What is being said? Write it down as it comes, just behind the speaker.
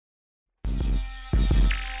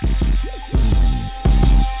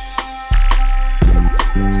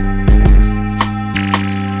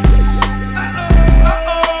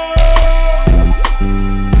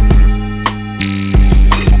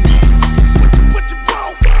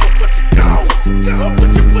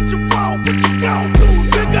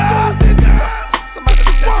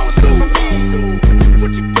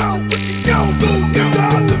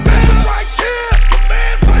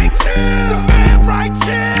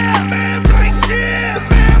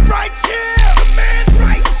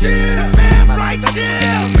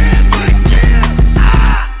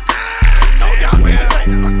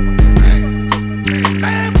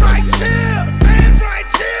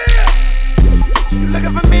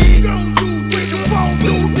looking for me. What you won't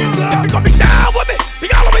do, nigga. If you gon' be down with me,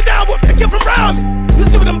 be all the way down with me. Get from around me. You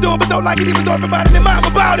see what I'm doing, but don't like it, even though everybody in their mind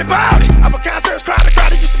about it. I'm a concerts crowd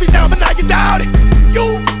that used to be down, but now you doubt it.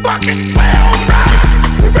 You fucking well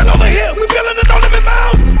right. We real over here, we feeling the no limit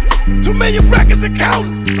mountain. 2 million records and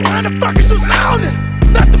counting. So how the fuck is you sounding?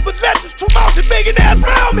 Nothing but legends, true motion, biggin' ass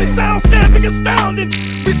round me. Sound stamping, astounding.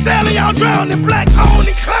 We sailing, y'all drowning, black owned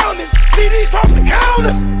and clowning. CD across the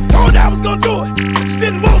counter. Told you I was gonna do it, just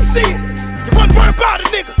didn't want to see it. You wasn't worried about it,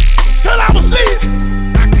 nigga, till I was leaving.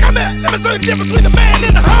 Now come here, let me show you the difference between the man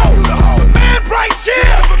and the hoe. The man right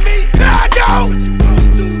here for me, here I go. What you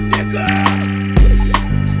gon' do, nigga?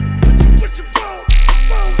 What you gon'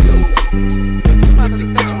 do? What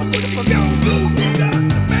you gon' do, nigga?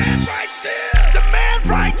 The man right here. The man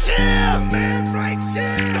right here. The man right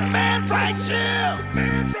here. The man right here. The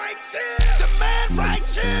man right here. The man right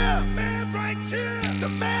here. The man right here. The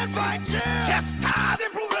man right here. Chastise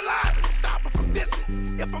and brutalize and stop it from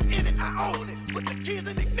dissing. If I'm in it, I own it. Put the keys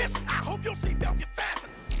in ignition. I hope your seatbelt get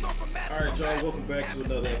fastened. All right, y'all. Welcome back to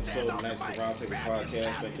another episode of Nice to Roundtable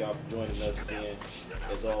Podcast. Thank y'all for joining us again,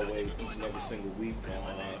 as always, each and every single week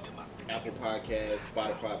on Apple Podcasts,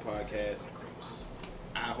 Spotify Podcasts,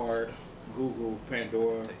 iHeart, Google,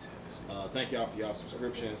 Pandora. Thank y'all for y'all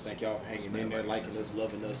subscriptions. Thank y'all for hanging in there, liking us,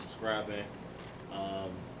 loving us, subscribing.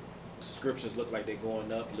 Subscriptions look like they're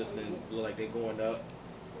going up. Listening look like they're going up.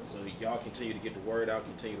 So y'all continue to get the word out.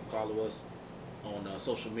 Continue to follow us on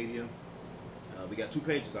social media. We got 2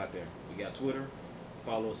 pages out there. We got Twitter.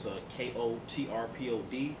 Follow us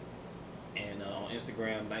KOTRPOD. And on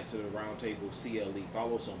Instagram, Knights of the Roundtable CLE.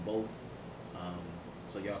 Follow us on both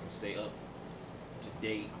so y'all can stay up to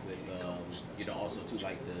date with, also too,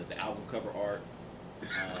 like the album cover art,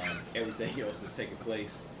 everything else that's taking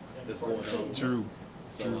place that's going on. True.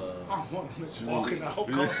 So walking out.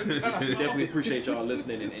 we definitely appreciate y'all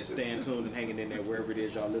listening and staying tuned and hanging in there wherever it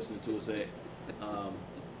is y'all listening to us at.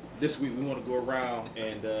 This week we want to go around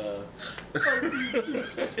and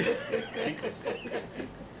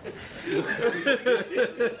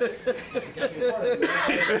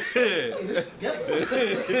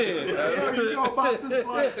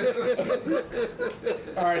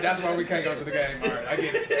All right, that's why we can't go to the game. All right, I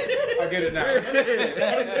get it now.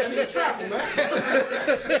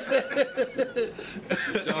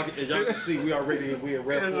 As y'all can see, we in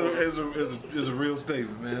red. It's a real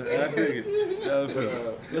statement, man. I dig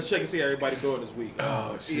it. Let's check and see how everybody doing this week.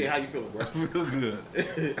 Oh, shit. Yeah, how you feeling, bro? I feel good.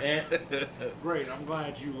 And Great. I'm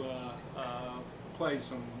glad you played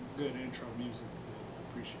some good intro music. I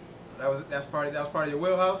appreciate it. That was part of your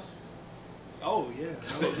wheelhouse. Oh yeah,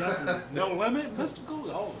 definitely. No Limit,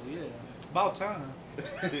 Mystical. Oh yeah, about time.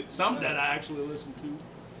 Something that I actually listened to.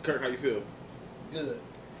 Kirk, how you feel? Good.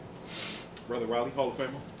 Brother Riley, Hall of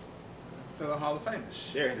Famer. Feeling Hall of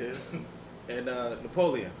Famous. There it is. And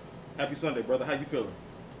Napoleon, happy Sunday, brother. How you feeling?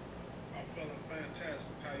 I'm feeling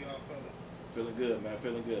fantastic. How y'all feeling? Feeling good, man.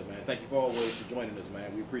 Feeling good, man. Thank you for always for joining us,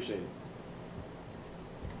 man. We appreciate it.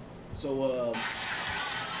 So,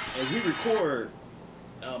 as we record,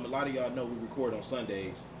 a lot of y'all know we record on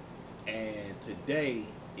Sundays, and today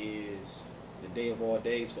is the day of all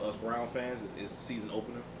days for us Brown fans. It's the season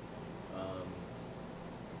opener.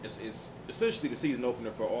 It's essentially the season opener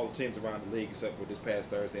for all the teams around the league, except for this past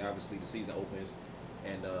Thursday. Obviously, the season opens,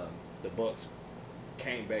 and the Bucks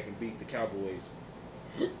came back and beat the Cowboys.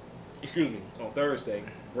 Excuse me. On Thursday,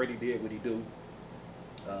 Brady did what he do,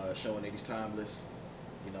 showing that he's timeless.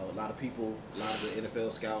 You know, a lot of people, a lot of the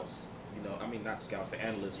NFL scouts, not scouts, the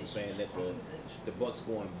analysts were saying that the Bucks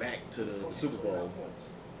going back to the Super Bowl.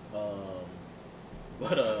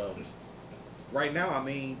 But right now,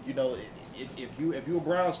 if you're a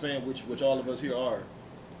Browns fan, which all of us here are,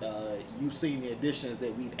 you've seen the additions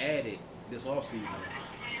that we've added this offseason.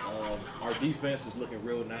 Our defense is looking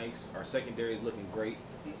real nice. Our secondary is looking great.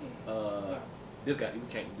 Our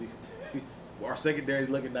secondary is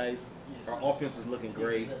looking nice. Our offense is looking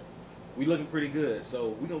great. We looking pretty good. So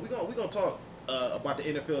we're gonna talk about the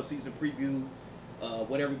NFL season preview,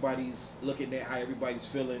 what everybody's looking at, how everybody's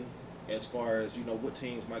feeling, as far as what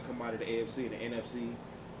teams might come out of the AFC and the NFC.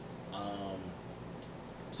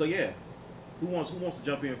 So yeah, who wants to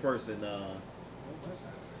jump in first and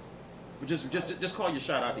just call your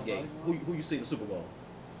shot out the gate. Who you see in the Super Bowl?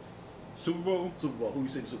 Super Bowl? Super Bowl. Who you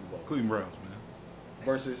see in the Super Bowl? Cleveland Browns, man.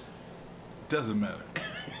 Versus? Doesn't matter.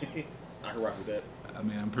 I can rock with that.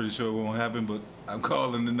 I'm pretty sure it won't happen, but I'm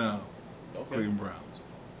calling it now. Okay. Cleveland Browns.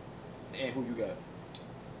 And who you got?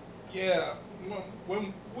 Yeah,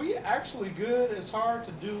 when we actually good, it's hard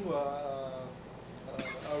to do a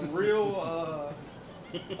real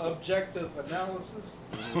objective analysis,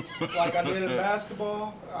 like I did in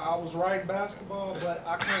basketball. I was right in basketball, but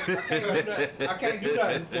I can't do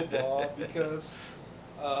that in football because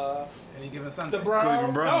Any given Sunday. the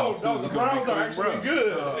Browns. Browns. No, the It's gonna be Browns are Cleveland actually Browns.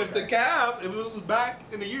 good. Oh, If the Cavs, if it was back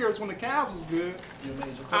in the years when the Cavs was good, You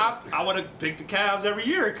made your I would have picked the Cavs every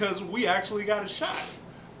year because we actually got a shot.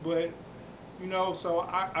 But so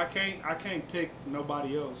I can't pick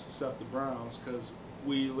nobody else except the Browns because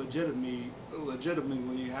we legitimately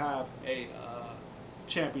have a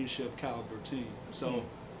championship caliber team. So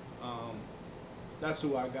that's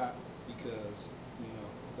who I got because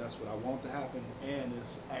that's what I want to happen, and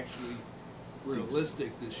it's actually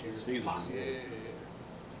realistic this year. It's It's feasible. possible. Yeah.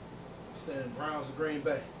 saying Browns to Green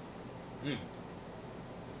Bay.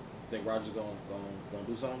 Think Rodgers gonna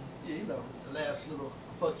do something? Yeah, the last little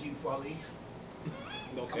fuck you before I leave.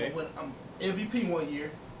 Okay. I'm MVP one year.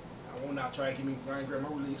 I won't now try to give me Ryan Graham my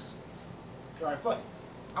release. All right, fuck it.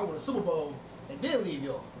 I won a Super Bowl and then leave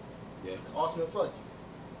y'all. Yeah. The ultimate fuck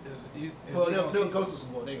you. Well, they'll go to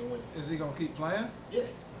Super Bowl. They gonna win. Is he gonna keep playing? Yeah,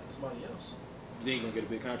 somebody else. You think he gonna get a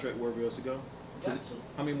big contract wherever else to go? Got to.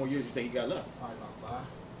 How many more years you think he got left? Probably about 5.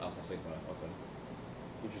 I was gonna say 5. Okay.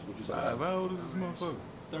 What you say? How old is this motherfucker?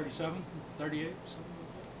 37, 38, something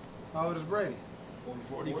How old is Brady?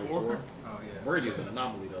 44. 44. Oh yeah. Brady is an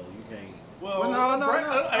anomaly though. You can't. Well, Well, no.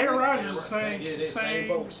 Aaron Rodgers is Yeah, they same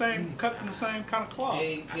boat. same cut from the same kind of cloth.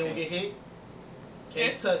 He don't get hit.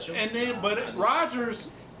 Can't touch him. And then, but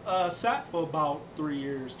Rodgers sat for about 3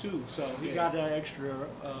 years too, so he Yeah. got that extra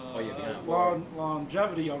behind forward.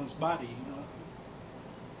 longevity on his body.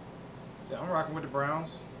 Yeah, I'm rocking with the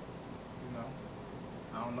Browns.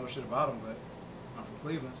 I don't know shit about them, but I'm from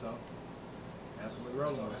Cleveland, so that's what we're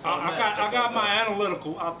rolling with. I got my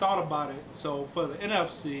analytical. I thought about it. So for the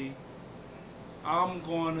NFC, I'm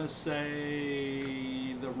going to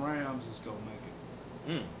say the Rams is going to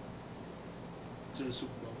make it to the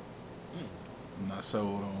Super Bowl. I'm not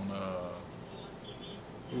sold on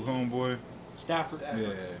who homeboy? Stafford.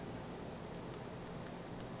 Yeah.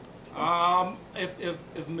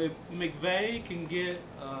 If McVay can get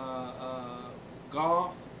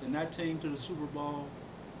Goff and that team to the Super Bowl,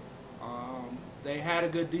 they had a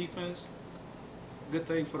good defense. Good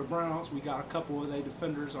thing for the Browns. We got a couple of their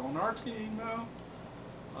defenders on our team now.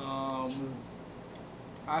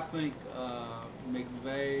 I think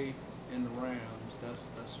McVay and the Rams.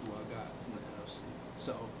 That's who I got from the NFC.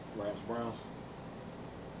 So Rams, Browns.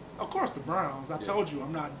 of course the Browns. I told you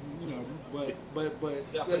I'm not, but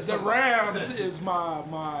Yeah, the Rams is my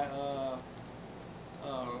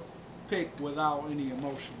pick without any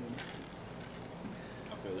emotion in it.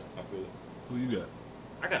 I feel it. Who you got?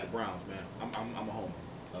 I got the Browns, man. I'm a homer.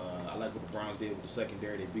 I like what the Browns did with the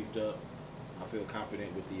secondary. They beefed up. I feel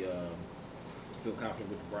confident with the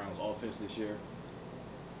Browns offense this year.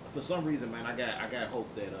 For some reason, man, I got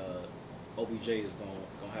hope that OBJ is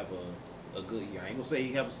gonna have a good year. I ain't gonna say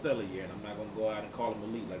he have a stellar year, and I'm not gonna go out and call him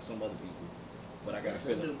elite like some other people. But I got a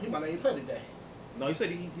feeling. He might not even play today. No, he said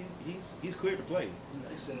he's cleared to play.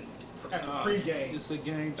 He said at the pregame. It's a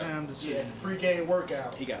game time Yeah, decision. the pregame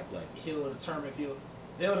workout. He got to play. They'll determine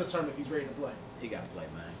if he's ready to play. He got to play,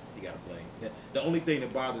 man. He got to play. The only thing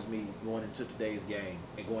that bothers me going into today's game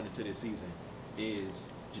and going into this season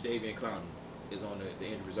is Jadeveon Clowney is on the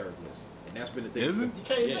injured reserve list, and that's been the thing. Is it? He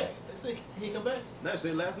came back. They said he didn't come back. No, they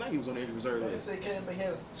said last night he was on the injured reserve They list. said he came back. He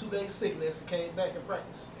has 2 days sickness and came back in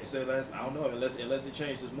practice. They said last. I don't know unless it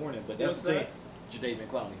changed this morning, but that's the thing. Jadeveon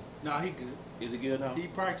Clowney, Nah, he good. is he good now? He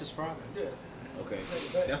practiced Friday. Yeah. Okay,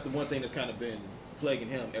 that's the one thing that's kind of been plaguing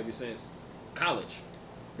him ever since college.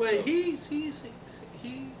 But he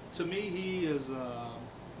to me he is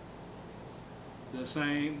the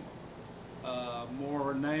same,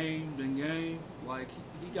 more name than game. Like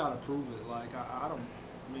he got to prove it. Like I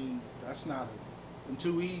mean that's not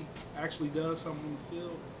until he actually does something on the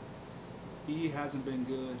field. He hasn't been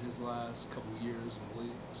good his last couple of years in the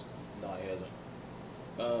league. So. No, he hasn't.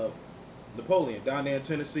 Napoleon down there in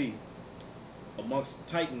Tennessee, amongst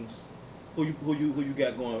Titans, who you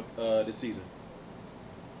got going this season?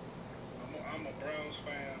 I'm a Browns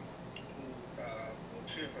fan who will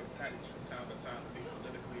cheer for the Titans from time to time to be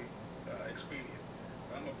politically expedient.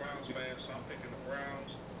 I'm a Browns fan, so I'm picking the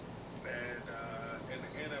Browns. And in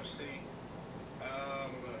the NFC, I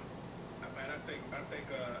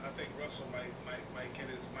think Russell might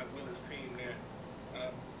will his team there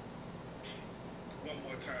one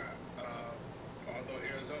more time. Although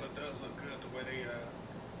Arizona does look good the way they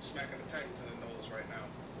smacking the Titans in the nose right now.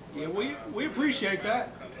 Yeah, we appreciate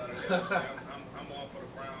that. Comes out of the NFC. I'm all for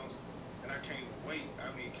the Browns, and I can't wait.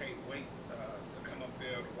 to come up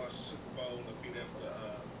there to watch the Super Bowl and be there for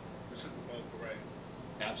the Super Bowl parade.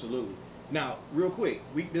 Absolutely. Now, real quick,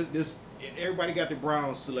 this everybody got the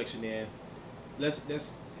Browns selection in. That's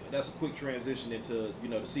a quick transition into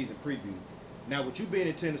the season preview. Now, with you being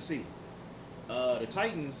in Tennessee, the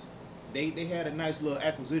Titans they had a nice little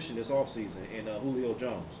acquisition this offseason in Julio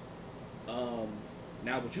Jones.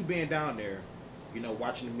 Now, with you being down there,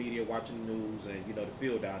 watching the media, watching the news, and the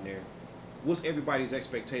field down there, what's everybody's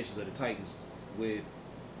expectations of the Titans with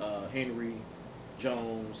Henry,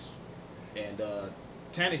 Jones, and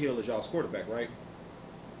Tannehill is y'all's quarterback, right?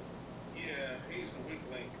 Yeah, he's the weak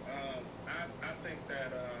link. I think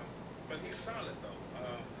that, but he's solid though.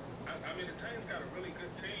 I mean, the Titans got a really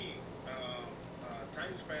good team.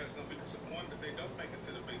 Titans fans gonna be disappointed that they don't make it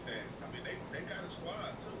to the big dance. I mean, they got a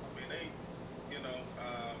squad too. I mean, they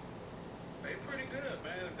pretty good,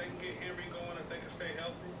 man. If they can get Henry going, if they can stay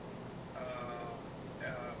healthy.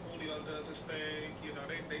 Julio does his thing.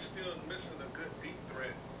 They still missing a good deep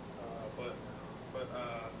threat. But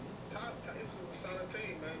Titans is a solid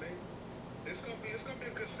team, man. It's gonna be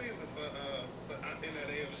a good season for in that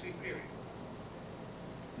AFC period.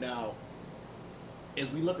 Now, as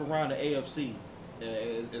we look around the AFC,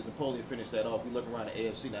 as Napoleon finished that off, we look around the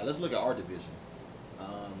AFC. Now let's look at our division.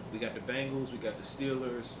 We got the Bengals, we got the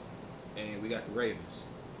Steelers, and we got the Ravens.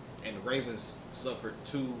 And the Ravens suffered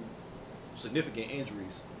 2 significant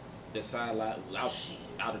injuries that sidelined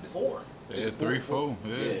out of the 4. Yeah, 3-4.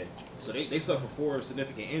 Yeah. So they suffered 4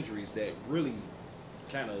 significant injuries that really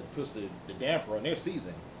kind of puts the damper on their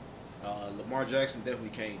season. Lamar Jackson definitely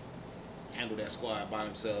can't handle that squad by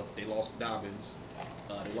himself. They lost Dobbins.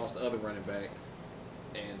 They lost the other running back.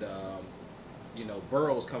 And,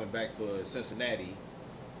 Burrow's coming back for Cincinnati.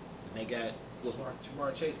 And they got...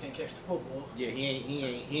 Jamar Chase can't catch the football. Yeah,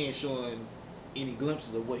 he ain't showing any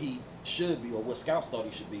glimpses of what he should be or what scouts thought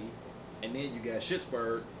he should be. And then you got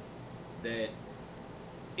Schittsburg, that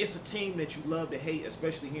it's a team that you love to hate,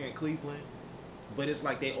 especially here in Cleveland. But it's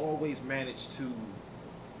like they always manage to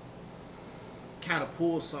kind of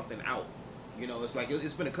pull something out. It's like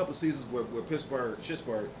it's been a couple seasons where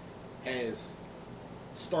Schittsburg has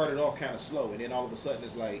started off kind of slow, and then all of a sudden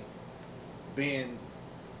it's like Ben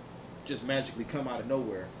just magically come out of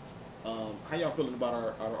nowhere. How y'all feeling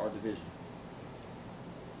about our division?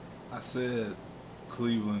 I said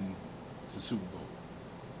Cleveland to Super Bowl.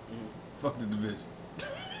 Fuck the division.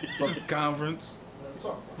 Fuck the conference.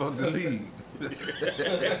 Fuck the league.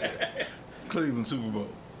 Cleveland Super Bowl.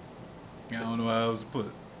 I don't know how else to put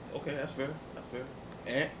it. Okay, that's fair.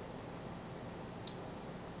 And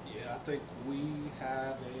Yeah, I think we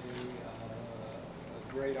have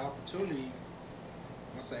a great opportunity.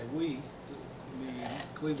 I say we, the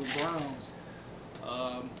Cleveland Browns.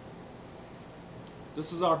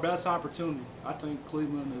 This is our best opportunity. I think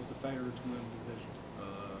Cleveland is the favorite to win the division.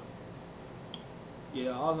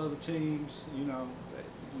 Yeah, all the other teams,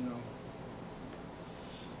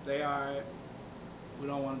 they are. We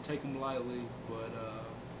don't want to take them lightly, but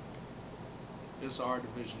it's our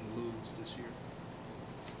division to lose this year.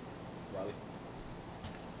 Riley.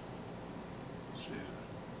 Shit.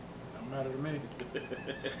 Don't matter to me.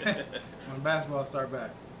 When basketball start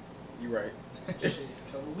back. You right. Shit,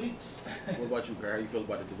 couple weeks. What about you, Gary? How you feel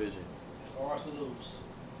about the division? It's ours to lose.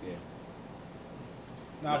 Yeah.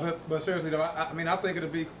 No, but seriously though, I think it'll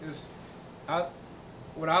be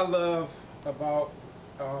what I love about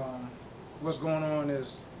what's going on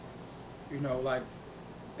is, like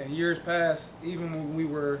in years past, even when we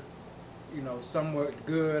were, somewhat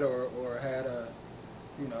good or had a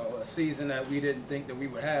season that we didn't think that we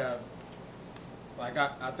would have. Like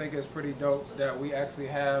I think it's pretty dope that we actually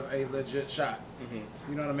have a legit shot.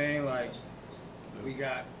 Mm-hmm. You know what I mean? Like we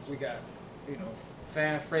got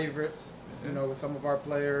fan favorites. With some of our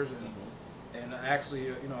players and actually,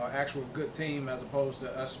 an actual good team as opposed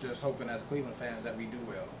to us just hoping as Cleveland fans that we do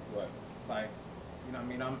well. Right. Like,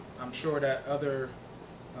 I'm sure that other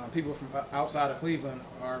people from outside of Cleveland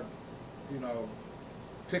are,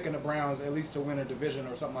 picking the Browns at least to win a division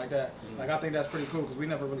or something like that. Mm-hmm. Like, I think that's pretty cool because we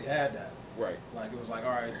never really had that. Right. Like, it was like, all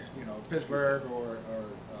right, Pittsburgh or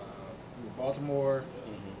Baltimore,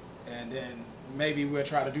 and then maybe we'll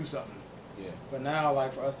try to do something. Yeah. But now,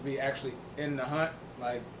 like, for us to be actually in the hunt,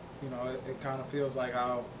 like, it kind of feels like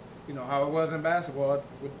how it was in basketball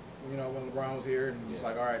with, when LeBron was here, and it's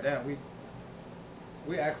like, all right, damn,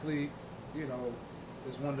 we actually,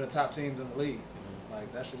 is one of the top teams in the league. Mm-hmm.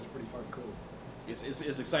 Like, that shit is pretty fucking cool.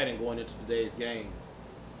 It's exciting going into today's game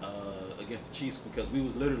against the Chiefs because we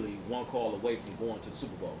was literally one call away from going to the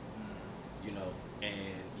Super Bowl.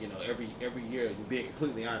 And every year, being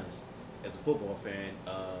completely honest, as a football fan,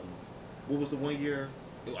 what was the one year?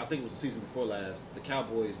 I think it was the season before last. The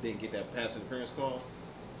Cowboys didn't get that pass interference call.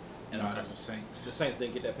 And No, I'm that's the Saints. The Saints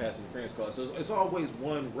didn't get that pass interference call. So it's always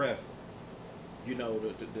one ref, you know,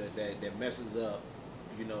 that messes up,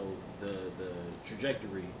 you know, the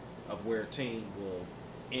trajectory of where a team will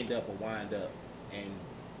end up or wind up. And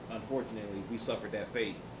unfortunately, we suffered that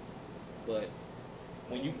fate. But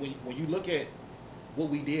when you look at what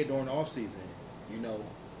we did during the offseason, you know,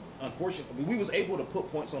 unfortunately, we was able to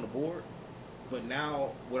put points on the board. But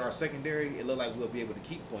now with our secondary, it looked like we'll be able to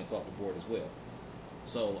keep points off the board as well.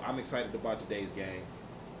 So I'm excited about today's game.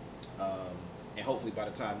 And hopefully by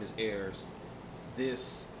the time this airs,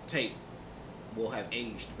 this tape will have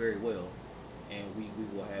aged very well. And we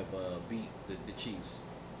will have beat the Chiefs.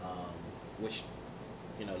 Which,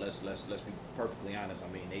 you know, let's be perfectly honest. I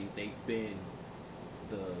mean, they've been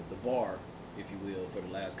the bar, if you will, for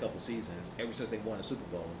the last couple seasons, ever since they won the Super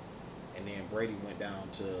Bowl. And then Brady went down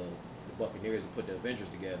to the Buccaneers and put the Avengers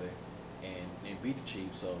together and beat the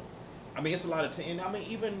Chiefs. So, I mean, it's a lot of and I mean,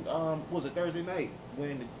 even was it Thursday night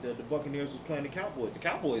when the Buccaneers was playing the Cowboys? The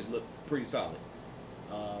Cowboys looked pretty solid.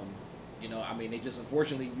 You know, I mean, they just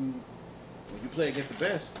unfortunately when you play against the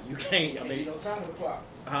best, you can't. I mean, no time on the clock.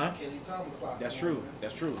 Huh? Can't leave time on the clock. That's true.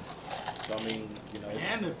 That's true. So I mean, you know.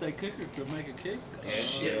 And if they kicker could make a kick.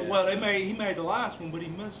 Yeah. Well, he made the last one, but he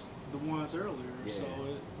missed the ones earlier. Yeah. So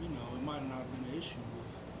it might not have been an issue.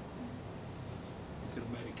 Could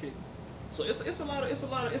have made a kick. So it's a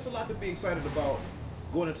lot to be excited about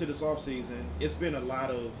going into this offseason. It's been a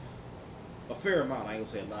fair amount. I ain't gonna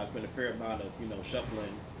say a lot. It's been a fair amount of, you know,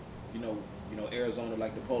 shuffling. You know, Arizona,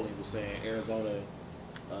 like Napoleon was saying, Arizona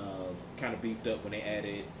kind of beefed up when they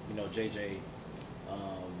added, you know, JJ.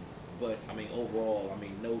 But I mean, overall, I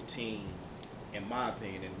mean, no team, in my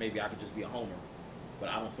opinion, and maybe I could just be a homer, but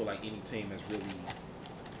I don't feel like any team has really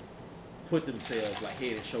put themselves like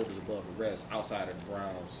head and shoulders above the rest outside of the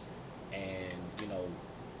Browns. And you know,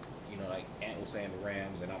 like Ant was saying, the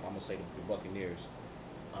Rams, and I'm gonna say the Buccaneers.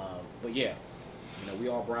 But yeah, you know, we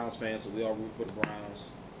all Browns fans, so we all root for the Browns.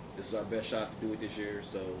 This is our best shot to do it this year,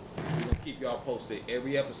 so we're gonna keep y'all posted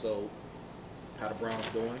every episode how the Browns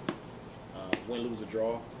doing, win, lose, or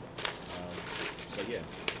draw. So yeah.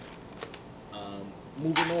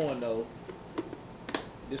 Moving on though,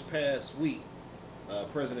 this past week,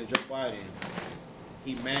 President Joe Biden,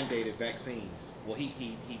 he mandated vaccines. Well,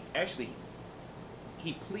 he actually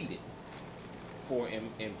pleaded for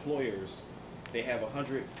employers. They have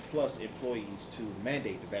 100+ employees to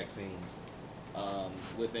mandate the vaccines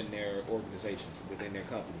within their organizations, within their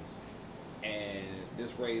companies. And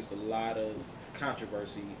this raised a lot of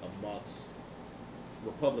controversy amongst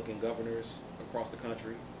Republican governors across the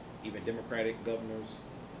country, even Democratic governors,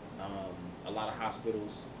 a lot of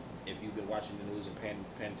hospitals. If you've been watching the news and paying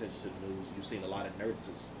attention to the news, you've seen a lot of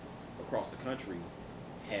nurses across the country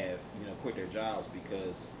have, you know, quit their jobs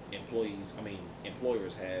because employers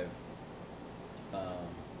have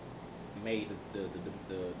made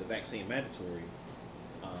the vaccine mandatory.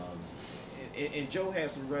 And Joe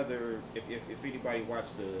had some rather, if anybody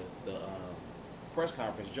watched the press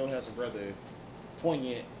conference, Joe had some rather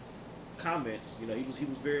poignant comments. You know, he was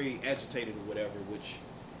very agitated or whatever, which,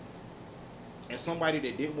 as somebody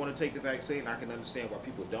that didn't want to take the vaccine, I can understand why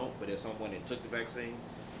people don't. But as someone that took the vaccine,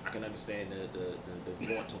 I can understand the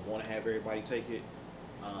want to have everybody take it.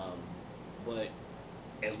 But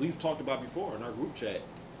as we've talked about before in our group chat,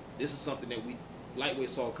 this is something that we lightweight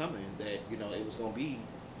saw coming, that, you know, it was going to be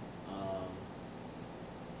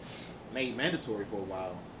made mandatory for a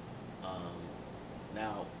while.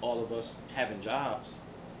 Now, all of us having jobs,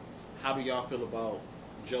 how do y'all feel about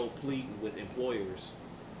Joe pleading with employers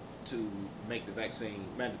to make the vaccine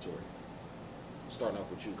mandatory? Starting off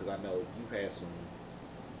with you, because I know you've had some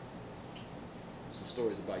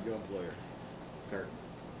stories about your employer, Kurt.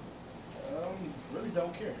 Really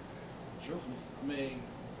don't care, truthfully. I mean,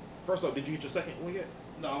 first off, did you get your second one yet?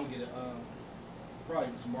 no, I'm gonna get it probably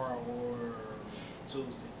tomorrow or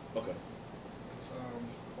Tuesday. Okay. Cause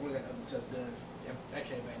I only got the other test done. That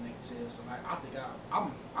came back negative. So I think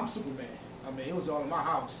I'm Superman. I mean, it was all in my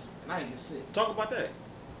house, and I didn't get sick. Talk about that.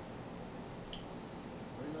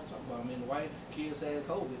 What are you gonna talk about? I mean, the wife, kids had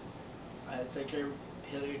COVID. I had to take care of,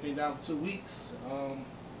 held everything down for 2 weeks.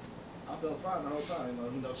 I felt fine the whole time.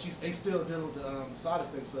 You know, they still dealing with the side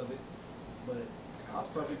effects of it, but I was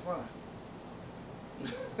perfectly fine.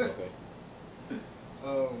 Okay.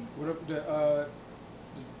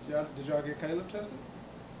 Did y'all get Caleb tested?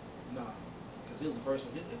 Nah, because he was the first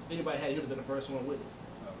one. If anybody had it, he would have been the first one with it.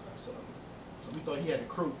 Okay. So we thought he had a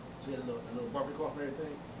crew, so he had a little barbecue cough and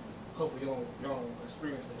everything. Hopefully y'all don't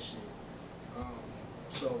experience that shit.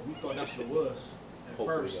 So we thought that's what it was at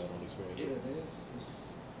Hopefully first. y'all don't experience Yeah, it. man. It's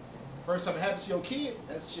the first time it happens to your kid,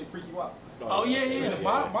 that shit freak you out. Oh yeah.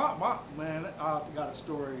 My man, I got a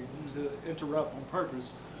story to interrupt on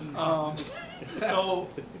purpose. So,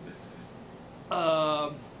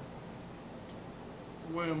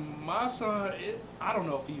 when my son, I don't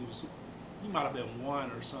know if he might have been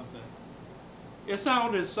 1 or something. It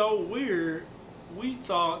sounded so weird. We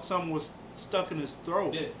thought something was stuck in his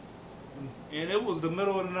throat. Yeah. And it was the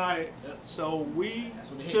middle of the night. Yep. So we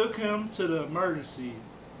That's when it hit. took him to the emergency.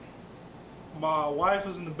 My wife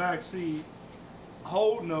was in the back seat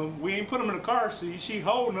holding him. We ain't put him in the car seat. She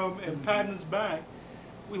holding him and patting his back.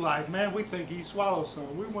 We like, man, we think he swallowed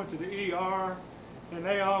something. We went to the ER and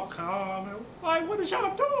they all calm. And like, what is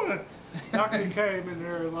y'all doing? Doctor came in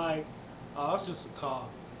there like, oh, it's just a cough.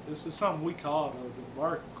 This is something we call the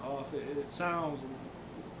bark cough. It sounds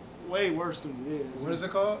way worse than it is. What is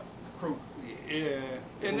it called? Crew. Yeah,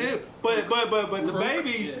 and then but the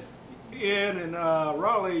babies in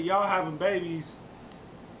Raleigh, y'all having babies.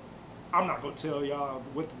 I'm not gonna tell y'all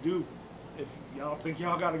what to do. If y'all think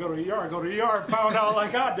y'all gotta go to the ER, go to the ER and find out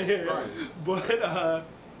like I did. Right. But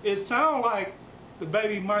it sounded like the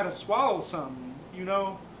baby might have swallowed something, you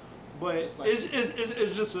know. But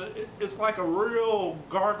it's just it's like a real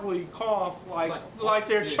gargly cough, like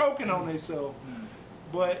they're choking on themselves.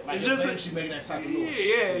 But Like it's just she making that type of noise.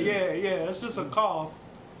 yeah. It's just a cough,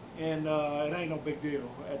 and it ain't no big deal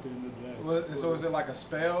at the end of the day. Well, so is it like a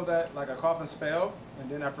spell like a coughing spell, and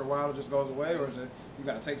then after a while it just goes away, or is it you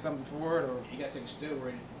got to take something for it, or You gotta take a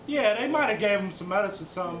steroid. Yeah, they might have gave him some medicine, or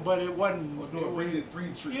something, but it wasn't. Or do a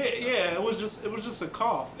breathe treatment. Yeah. It was just a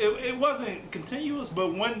cough. It wasn't continuous,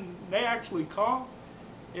 but when they actually cough,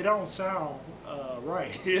 it don't sound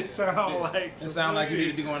right. It sound like you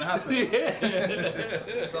need to be going to the hospital?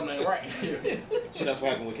 Yeah. Something ain't right. So that's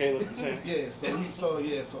what happened with Caleb. Yeah, so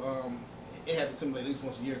it happens to him at least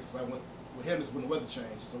once a year because I went with him is when the weather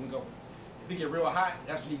changed. So we go from if it get real hot,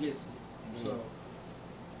 that's when he gets it. So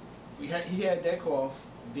he had that cough,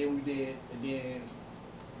 and then we did, and then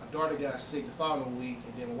my daughter got sick the following week,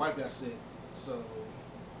 and then my wife got sick. So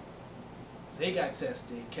they got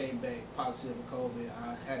tested, came back positive for COVID.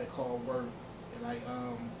 I had to call work, and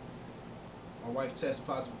my wife tested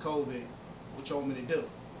positive for COVID. What you want me to do?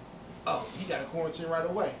 Oh, he got a quarantine right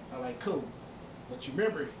away. I'm like, cool. But you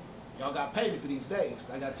remember, y'all got paid me for these days.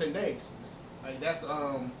 I got 10 days. That's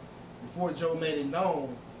before Joe made it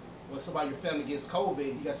known when somebody in your family gets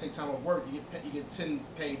COVID, you got to take time off work. You get 10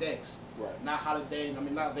 paid days. Right. Not holiday.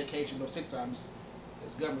 Not vacation. No sick time. It's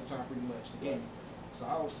government time pretty much. Right. So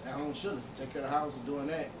I was at home chilling, take care of the house and doing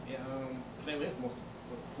that. And I think we had for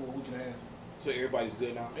a week and a half. So everybody's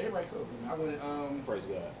good now? Everybody cool. I went Praise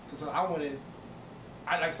God. Because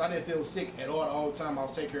I didn't feel sick at all the whole time I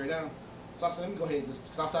was taking care of them. So I said, let me go ahead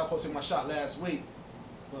because I started posting my shot last week.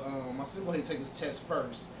 But I said, go ahead and take this test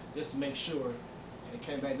first just to make sure. And it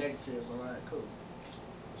came back negative, so all right, cool.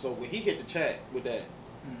 So when he hit the chat with that,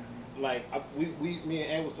 like me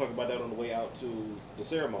and Ann was talking about that on the way out to the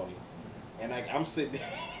ceremony, and I'm sitting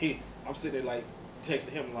there like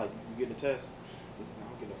texting him like, you getting the test? He's like, no, I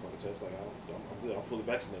don't get no fucking test. Like I'm good. I'm fully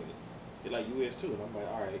vaccinated. They're like, you is too, and I'm like,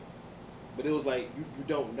 all right. But it was like you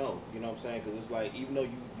don't know, you know what I'm saying? Because it's like even though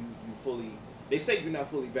you fully, they say you're not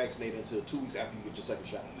fully vaccinated until 2 weeks after you get your second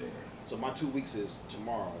shot. Yeah. So my 2 weeks is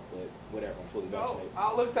tomorrow, but whatever, I'm fully vaccinated.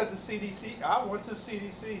 I looked at the CDC. I went to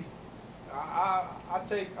CDC. I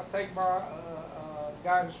take my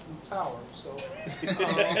guidance from Tower. So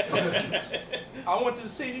I went to the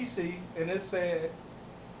CDC and it said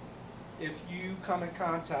if you come in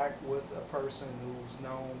contact with a person who's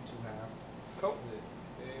known to have COVID,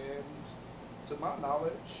 and to my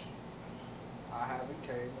knowledge, I haven't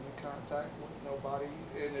came into contact with nobody.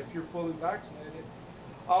 And if you're fully vaccinated,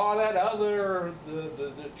 all that other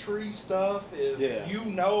the tree stuff, if you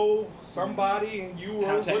know somebody and you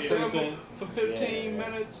were with them for 15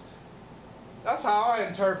 minutes, that's how I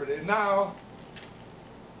interpret it. Now,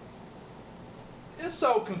 it's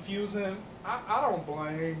so confusing. I don't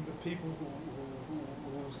blame the people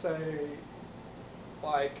who say,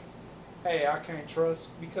 like, hey, I can't trust,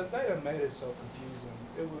 because they done made it so confusing.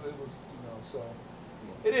 It was so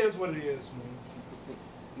it is what it is, man.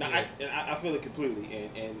 Now, I feel it completely,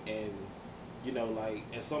 and you know, like,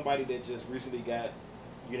 as somebody that just recently got,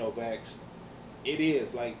 vaxxed, it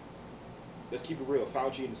is, like, let's keep it real,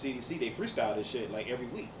 Fauci and the CDC, they freestyle this shit, like, every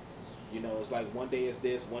week. It's like, one day it's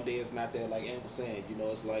this, one day it's not that, like Ann was saying,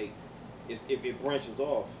 it's like, it branches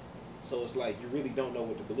off, so it's like, you really don't know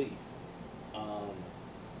what to believe.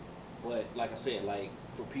 But, like I said, like,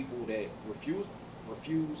 for people that refuse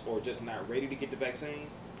or just not ready to get the vaccine,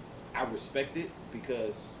 I respect it,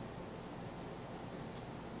 because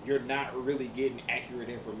you're not really getting accurate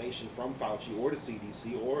information from Fauci or the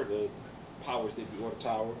CDC or the powers that be or the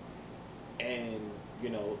tower, and you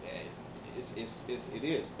know, it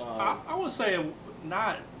is. I would say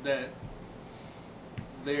not that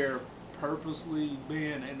they're purposely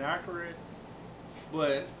being inaccurate,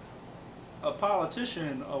 but a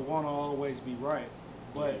politician want to always be right.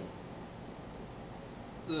 But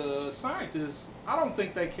the scientists, I don't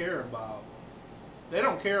think they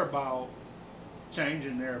don't care about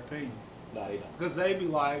changing their opinion. No, they don't. Because they be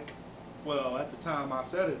like, well, at the time I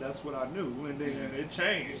said it, that's what I knew, and then it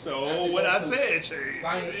changed. So what I said changed.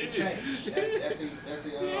 Science can change. That's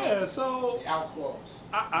the yeah. So the out clause.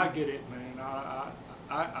 I get it, man.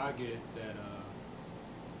 I get that.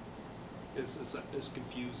 It's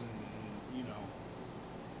confusing, and you know.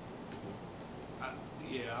 I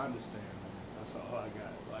understand, man. That's all I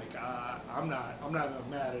got. Like I'm not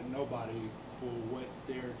mad at nobody for what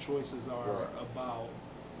their choices are about,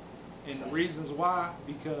 and the reasons why,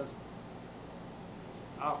 because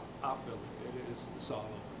I feel it. It's all over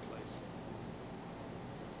the place.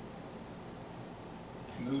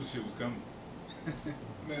 I knew the shit was coming.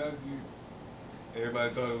 Man,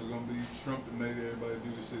 everybody thought it was gonna be Trump that made everybody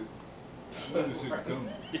do this shit. I knew this shit was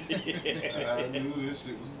coming. I knew this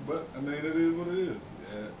shit was, but I mean, it is what it is.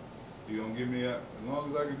 Yeah, you gonna give me as long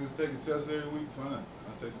as I can just take a test every week, fine.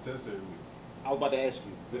 I'll take the test every week. I was about to ask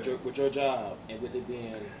you, with your job and with it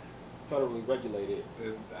being federally regulated.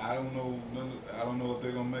 I don't know. I don't know if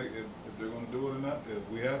they're gonna make if they're gonna do it or not. If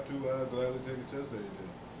we have to, I'll gladly take a test every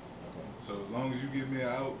day. Okay. So as long as you give me an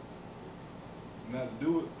out, not to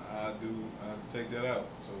do it, I take that out.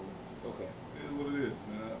 So Okay. it is what it is,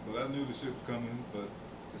 man. But I knew the shit was coming. But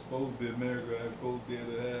it's supposed to be America. I'm supposed to be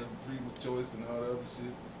able to have freedom of choice and all that other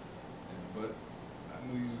shit. But I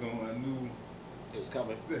knew you was gonna. I knew it was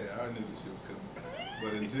coming. Yeah, I knew this shit was coming.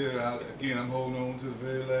 But until I'm holding on to the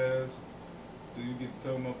very last. Till you get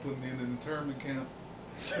talking about putting me in an internment camp.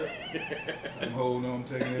 I'm holding on, I'm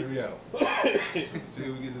taking every out.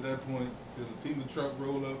 Until we get to that point, till the FEMA truck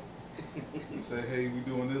roll up and say, hey, we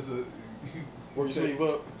doing this. Where you sleeve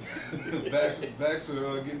up? Vax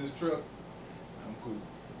are getting this truck. I'm cool.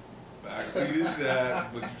 But I can see this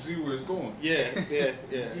side, but you see where it's going. Yeah.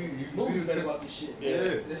 These movies better about this shit.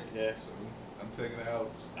 Yeah. So I'm taking the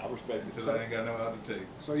outs. I respect it. Until I ain't got no out to take.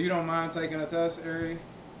 So you don't mind taking a test, Ari?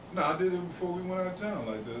 No, I did it before we went out of town,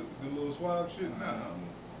 like the little swab shit. Nah.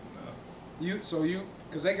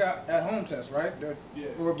 Because they got at-home tests, right? Yeah.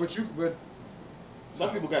 But some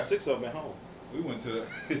people got 6 of them at home. We went to.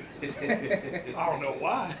 I don't know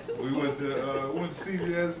why. We went to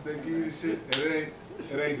CVS. They give you the shit. It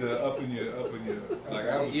ain't the up in your. Like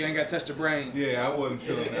I was. You ain't got to touch your brain. Yeah, I wasn't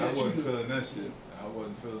feeling. I wasn't feeling that shit. I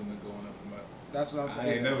wasn't feeling it going up in my. That's what I'm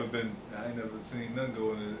saying. I ain't never seen nothing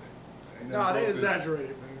going in. No, they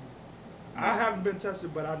exaggerated, man. I haven't been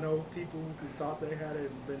tested, but I know people who thought they had it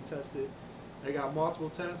and been tested. They got multiple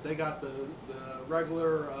tests. They got the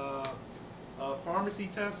regular pharmacy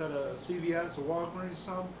test at a CVS or Walgreens or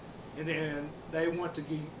something, and then they want to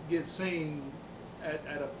get seen at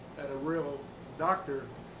a real doctor,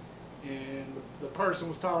 and the person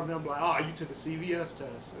was telling them like, "Oh, you took a CVS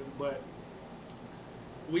test," but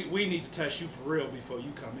we need to test you for real before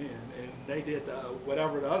you come in, and they did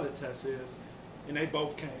whatever the other test is, and they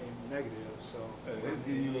both came negative. So they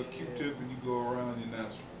give you a Q-tip and you go around your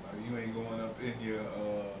nostril. You ain't going up in your.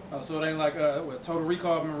 So it ain't like with Total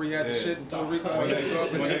Recall when we had the shit and Total Recall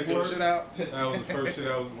when they pull shit out. That was the first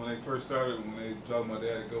shit. When they first started, when they talking about they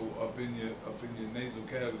had to go up in your nasal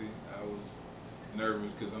cavity, I was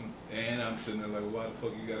nervous because I'm sitting there like, why the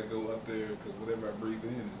fuck you gotta go up there? Because whatever I breathe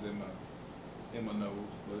in is in my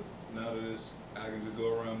nose. But now that I can just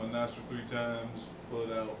go around my nostril 3 times,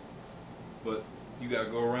 pull it out. But you gotta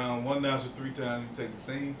go around one nostril 3 times. You take the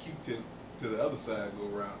same Q-tip to the other side, go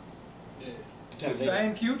around. Yeah. The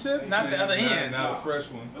same Q-tip, not the other end. Not a fresh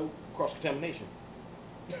one. No cross contamination.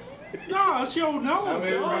 No, it's your nose.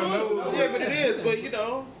 Yeah, but it is. But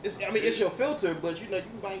it's your filter. But you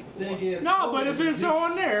might. Thing is, but if it's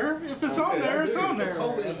on there, it's on there.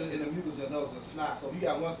 COVID is in the mucus of the nose and the snot. So if you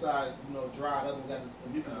got one side, dry, the other one got the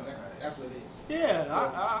mucus, and that's what it is. Yeah,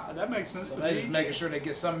 so, that makes sense so to they me. just making sure they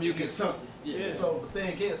get some mucus. Get something. Yeah. So the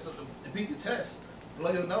thing is, to beat the test,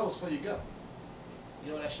 blow your nose before you go.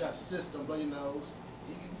 That shot your system, blow your nose.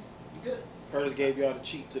 You good. Curtis gave y'all the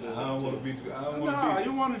cheat to the. I don't want to be. You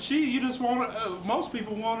don't want to cheat. You just want to. Most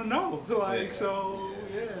people want to know. Some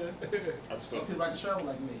people like to travel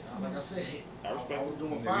like me. Like I said, I was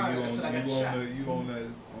doing Nigga, fine until I got the shot. You on the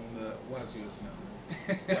watch list now.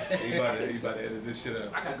 You about to edit this shit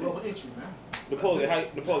out. I got global entry, man.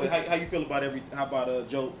 Napoleon, how you feel about how about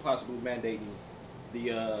Joe possibly mandating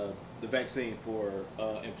the vaccine for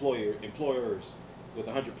employers with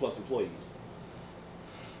 100+ employees?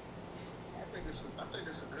 I think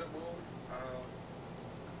it's a good move.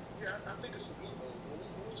 I think it's a good move.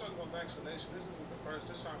 When we talk about vaccination, this isn't the first.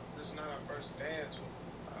 This is not our first dance with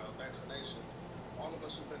vaccination. All of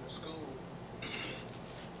us who've been to school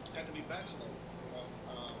had to be vaccinated.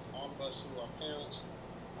 All of us who are parents,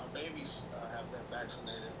 our babies have been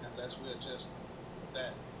vaccinated, unless we're just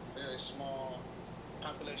that very small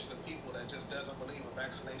population of people that just doesn't believe in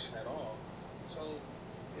vaccination at all. So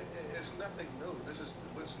it's nothing new. This is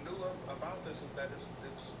what's new about this is that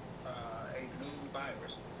it's a new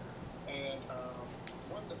virus. And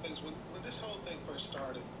one of the things when this whole thing first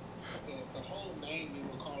started, the whole name we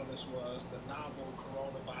were calling this was the novel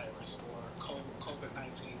coronavirus, or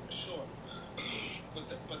COVID-19 for short. But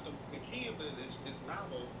the key of it is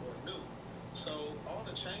novel or new. So all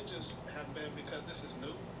the changes have been because this is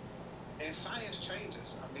new, and science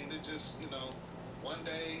changes. I mean, it just one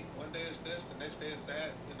day is this, the next day is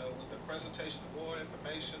that. With the presentation of more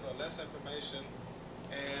information or less information,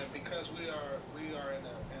 and because we are in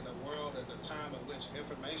a world at a time in which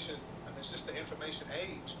information, it's just the information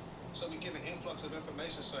age. So we get an influx of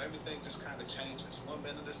information, so everything just kind of changes. 1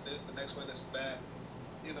 minute is this, the next minute is that.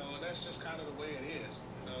 And that's just kind of the way it is.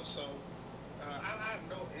 So I have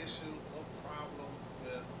no issue, no problem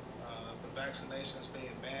with the vaccinations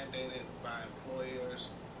being mandated by employers.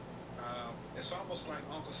 It's almost like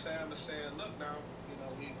Uncle Sam is saying, look now,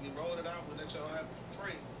 we rolled it out, we let y'all have it for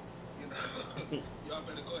free. Y'all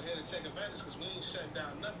better go ahead and take advantage because we ain't shutting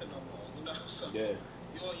down nothing no more. So Yeah.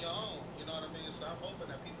 you're on your own. You know what I mean? So I'm hoping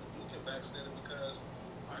that people do get vaccinated because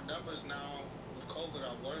our numbers now with COVID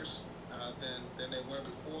are worse than they were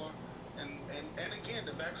before. And again,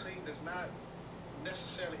 the vaccine does not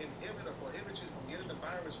necessarily inhibit or prohibit you from getting the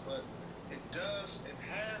virus, but it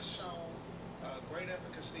has shown great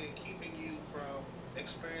efficacy in keeping you from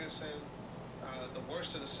experiencing the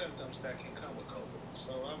worst of the symptoms that can come with COVID.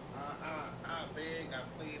 So I beg, I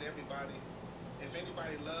plead everybody, if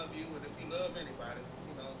anybody love you and if you love anybody,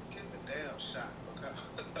 get the damn shot. Okay?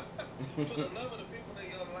 For the love of the people in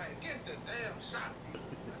your life, get the damn shot.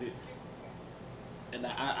 And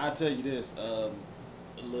I tell you this, a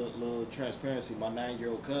little transparency. My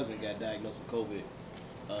 9-year-old cousin got diagnosed with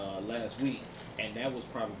COVID last week, and that was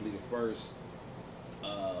probably the first.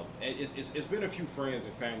 It's been a few friends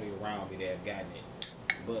and family around me that have gotten it,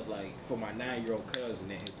 but like for my 9-year-old cousin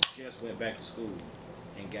that had just went back to school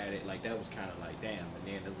and got it, like that was kind of like damn. And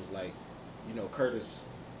then it was like, Curtis,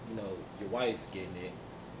 your wife getting it.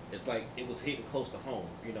 It's like it was hitting close to home,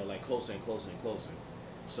 like closer and closer and closer.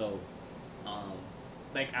 So,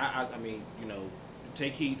 like I mean,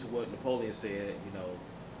 take heed to what Napoleon said.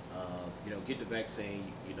 Get the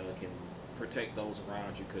vaccine. It can protect those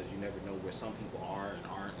around you because you never know where some people are and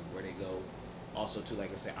aren't and where they go. Also, too,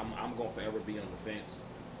 like I said, I'm gonna forever be on the fence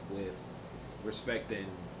with respecting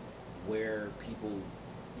where people,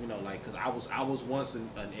 because I was once an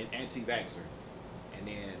anti-vaxxer, and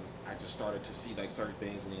then I just started to see like certain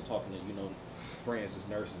things, and then talking to friends as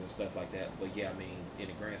nurses and stuff like that. But yeah, I mean, in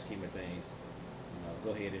the grand scheme of things, go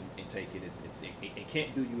ahead and take it. It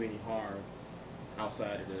can't do you any harm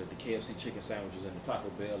outside of the KFC chicken sandwiches and the Taco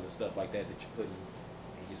Bell and stuff like that you put in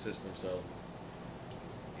your system. So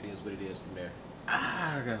it is what it is from there.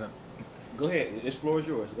 Go ahead. This floor is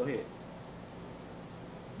yours. Go ahead.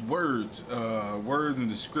 Words and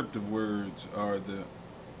descriptive words are the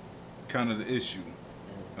kind of the issue.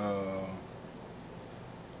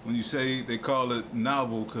 When you say they call it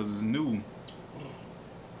novel because it's new,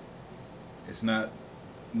 it's not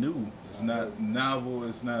new. It's not novel.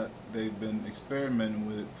 It's not. They've been experimenting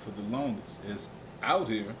with it for the longest. It's out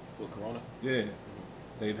here. With Corona? Yeah.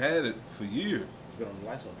 They've had it for years. It's been on the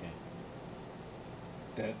Lysol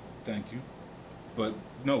can. Thank you. But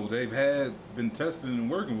no, they've been testing and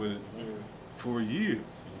working with it for years.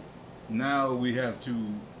 Now we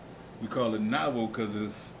call it novel because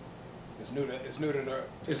it's new to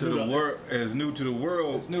the world. It's new to the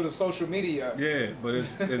world. It's new to social media. Yeah, but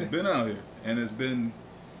it's been out here, and it's been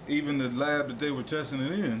even the lab that they were testing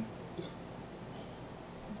it in.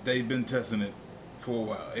 They've been testing it for a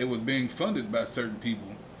while. It was being funded by certain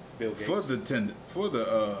people Bill Gates. for the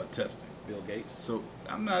testing. Bill Gates. So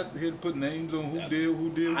I'm not here to put names on who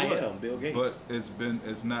did what. I am Bill Gates. But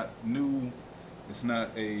it's not new. It's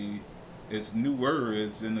newer.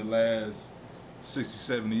 It's in the last 60,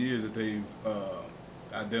 70 years that they've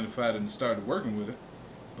identified and started working with it.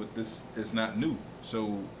 But this is not new.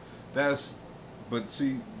 So but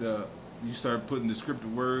see, you start putting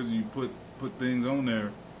descriptive words and you put things on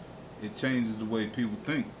there, it changes the way people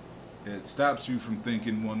think. it stops you from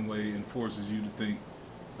thinking one way and forces you to think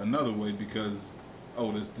another way because,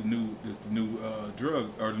 oh, this the new drug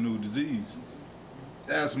or the new disease.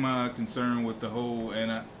 That's my concern with the whole,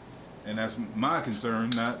 and that's my concern,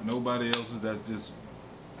 not nobody else's. That's just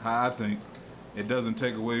how I think. It doesn't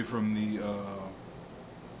take away from the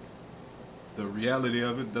reality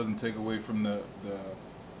of it. Doesn't take away from the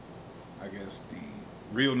I guess the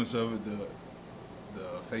realness of it,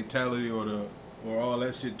 the fatality or all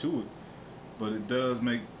that shit to it. But it does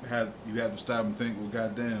you have to stop and think, well,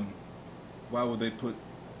 goddamn, why would they put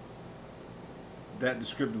that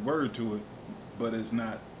descriptive word to it? But it's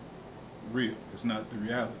not real. It's not the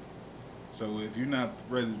reality. So if you're not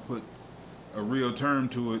ready to put a real term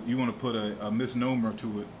to it, you want to put a misnomer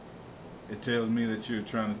to it, it tells me that you're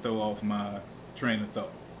trying to throw off my train of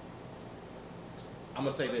thought. I'm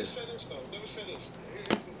gonna say this. Let me say this. Here's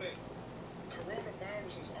the thing.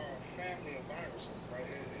 Coronaviruses are a family of viruses, right?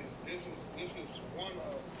 This is one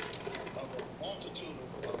of a multitude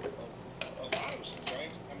of viruses,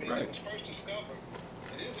 right? I mean, Right. It was first discovered.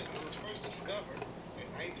 It was first discovered in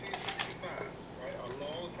 1965, right? A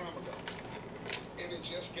long time ago, and it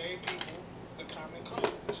just gave people the common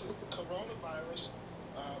cold. This is coronavirus.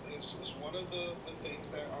 Is one of the things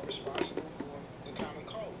that are responsible for the common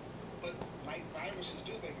cold. But like viruses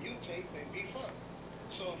do, they mutate, they beef up.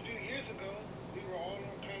 So a few years ago, we were all in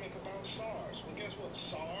panic about SARS. Well, guess what?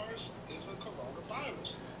 SARS is a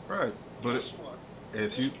coronavirus. Right. But Guess what?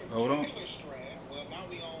 if This you hold on. particular strand, well, now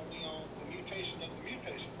we on the mutation of the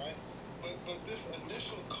mutation, right? But this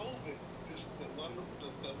initial COVID,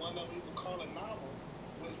 the one that we would call a novel,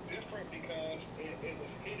 was different because it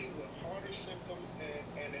was hitting with harder symptoms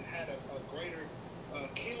and it had a greater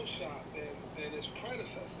kill shot than its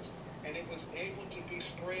predecessors. And it was able to be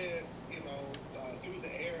spread, through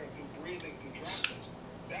the air, through breathing, through droplets.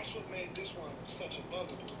 That's what made this one such a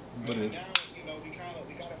bugaboo. But And now, we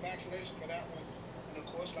got a vaccination for that one. And of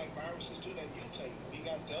course, like viruses do, they mutate. We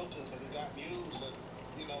got deltas and we got mu's, and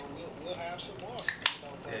we'll have some more.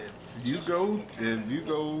 But If you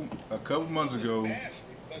go a couple months ago, it's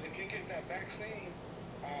nasty, but if you get that vaccine,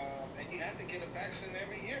 and you have to get a vaccine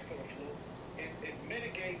every year for the flu, it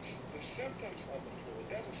mitigates the symptoms of the flu. It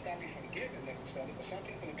doesn't stop you from getting it necessarily, but some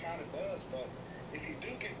people it kind of does. But if you do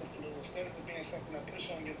get the flu, instead of it being something that puts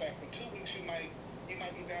you on your back for 2 weeks, you might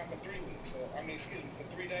be down for 3 weeks, for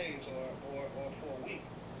 3 days or for a week,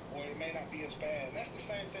 or it may not be as bad. And that's the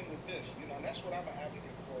same thing with this, and that's what I'm an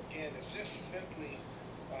advocate for. Again, it's just simply,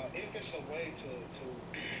 if it's a way to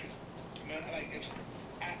man, I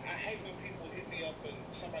hate when people hit me up and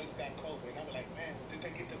somebody's got COVID, and I'm like, man, did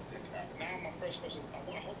they get now my first question, I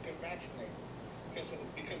hope they're vaccinated, because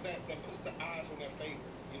that puts the odds in their favor,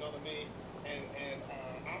 you know what I mean? And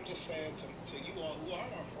I'm just saying to you all who are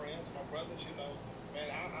my friends, my brothers, man,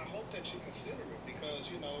 I hope that you consider it, because,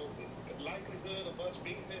 the likelihood of us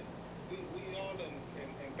beating it, we all in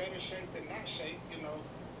better shape than not shape,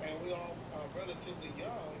 and we all are relatively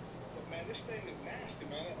young. But man, this thing is nasty,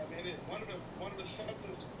 man. I mean, one of the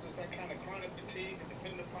symptoms is that kind of chronic fatigue, and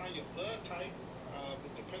depending upon your blood type,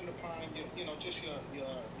 depending upon your just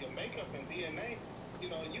your makeup and DNA, you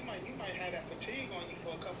might have that fatigue on you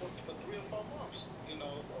for 3 or 4 months,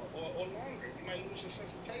 or longer. You might lose your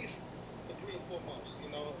sense of taste for 3 or 4 months.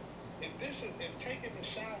 If taking the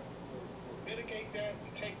shot will mitigate that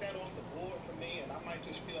and take that off the board for me, and I might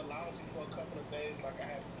just feel lousy for a couple of days, like I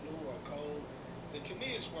had flu or a cold, then to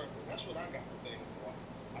me it's worth it. That's what I got the thing for.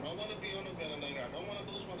 I don't want to be on a ventilator. I don't want to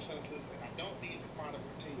lose my senses, and I don't need the chronic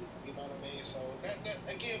fatigue. You know what I mean? So that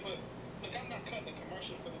again, but look, I'm not cutting the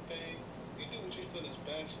commercial for the thing. You do what you feel is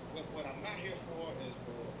best. What I'm not here for is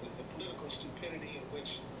the political stupidity in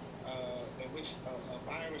which a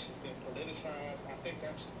virus has been politicized. I think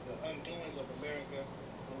that's the undoing of America.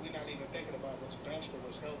 When we're not even thinking about what's best or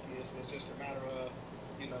what's healthiest. It's just a matter of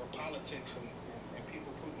politics and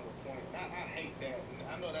people proving a point. I hate that. And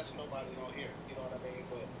I know that's nobody on here. You know what I mean?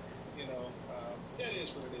 But that is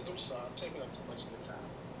what it is. I'm sorry, I'm taking up too much of the time.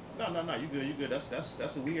 No, you good. That's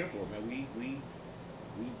what we here for, man. We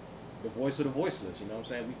the voice of the voiceless. You know what I'm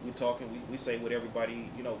saying? We talking. We say what everybody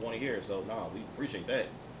want to hear. So we appreciate that.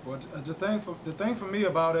 Well, the thing for me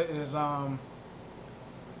about it is, I'm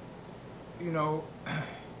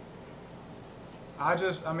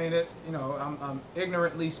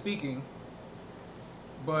ignorantly speaking,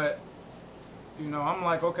 but I'm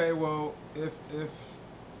like, okay, well,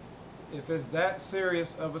 if it's that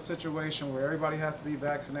serious of a situation where everybody has to be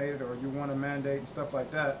vaccinated, or you want to mandate and stuff like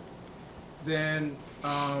that, then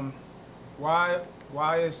why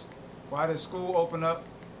does school open up?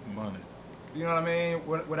 money. You know what I mean?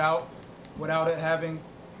 Without it having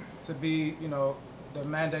to be, the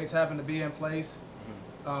mandates having to be in place.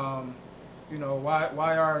 You know,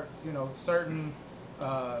 why are, you know, certain,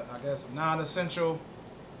 I guess, non-essential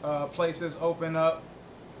places open up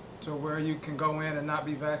to where you can go in and not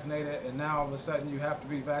be vaccinated, and now all of a sudden you have to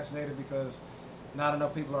be vaccinated because not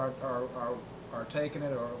enough people are taking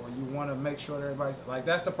it, or you want to make sure that everybody's, like,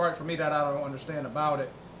 that's the part for me that I don't understand about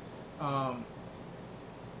it.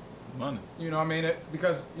 Money. You know what I mean?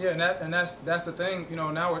 Because that's the thing, you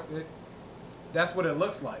know, now that's what it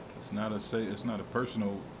looks like. It's not a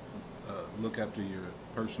personal look after your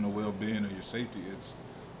personal well-being or your safety. It's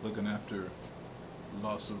looking after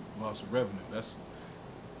loss of revenue. That's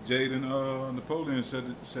Jade and Napoleon said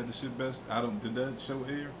the shit best. Did that show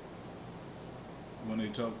air when they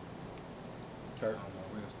talk? I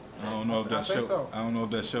don't know if that show. So. I don't know if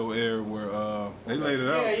that show aired where they laid it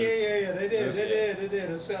out. Yeah. They did.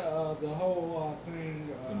 It's the whole thing.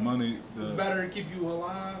 The money. It's better to keep you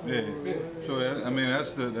alive. Yeah. So I mean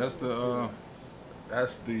that's the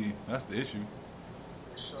issue.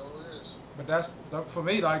 It sure is. But that's for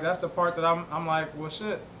me, like, that's the part that I'm like, well,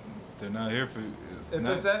 shit. They're not here for.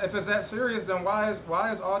 If it's that serious, then why is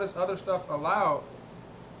all this other stuff allowed?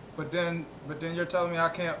 But then you're telling me I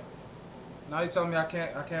can't. Now you're telling me I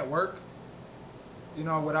can't work. You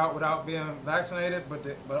know, without being vaccinated.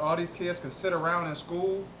 But all these kids can sit around in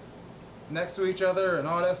school next to each other and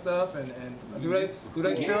all that stuff. And do they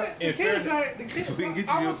still? The kids aren't. The kids. We can get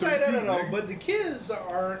you I'm your gonna say that 3 feet, though, nigga. but the kids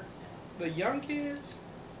aren't. The young kids.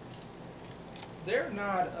 They're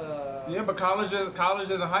not. Yeah, but colleges and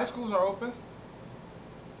high schools are open.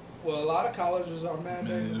 Well, a lot of colleges are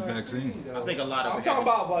mandating the the vaccine. vaccine. Though. I think a lot of I'm it talking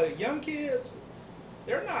had- about, but young kids,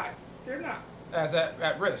 they're not. As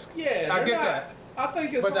at risk. Yeah, I they're get not. that. I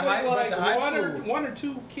think it's But the only high- but like the high school- one or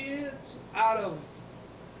two kids out of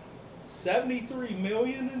 73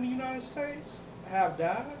 million in the United States have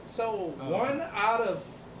died. So one out of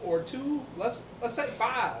or two, let's say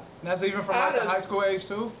 5, And that's even from like the high school age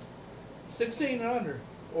too. 16 and under,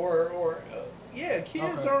 or yeah,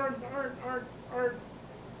 kids Okay. aren't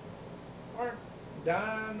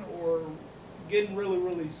dying or getting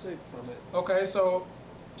really sick from it. Okay, so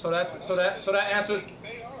that answers.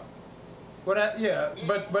 They are.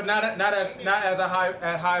 Well, but not as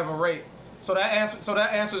high of a rate. So that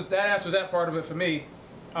answers that part of it for me.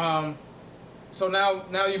 So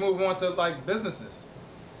now you move on to like businesses,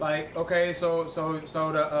 like, okay, so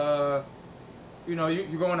the you know,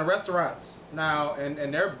 you go into restaurants now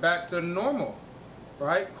and they're back to normal,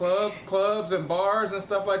 right? Clubs and bars and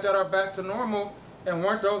stuff like that are back to normal, and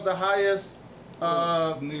weren't those the highest?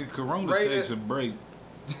 Nigga, Corona rated- takes a break.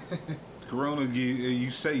 Corona give you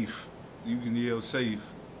safe. You can yell safe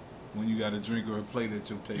when you got a drink or a plate at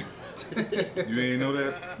your table. You ain't know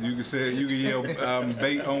that? You can yell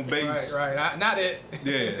bait on base. Right. Not it.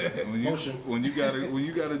 Yeah. When you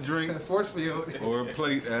got a drink Force field. or a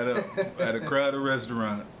plate at a crowded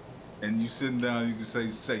restaurant and you sitting down, you can say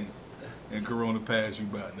safe, and Corona pass you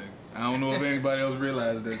by, nigga. I don't know if anybody else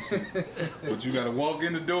realized that shit, but you gotta walk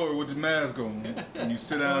in the door with your mask on, and you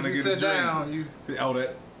sit down and you get a sit drink. down, Oh,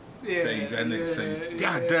 that safe. That nigga safe.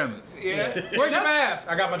 God damn it. Yeah. Where's your mask?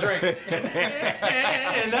 I got my drink.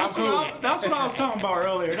 And that's I'm cool. that's what I was talking about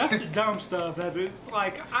earlier. That's the dumb stuff that it's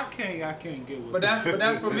like I can't get with. But that's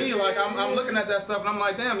for me. Like I'm looking at that stuff and I'm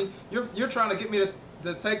like, damn, you're trying to get me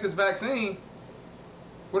to take this vaccine.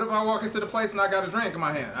 What if I walk into the place and I got a drink in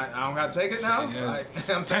my hand? I don't got to take it now. Yeah. Like,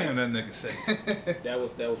 I'm saying. Damn, that nigga safe. That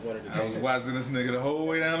was one of the. I was watching this nigga the whole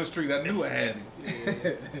way down the street. I knew I had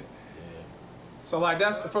it. So like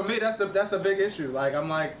that's for me. That's a big issue. Like I'm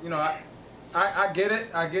like, you know, I get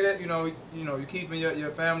it. You know, you keeping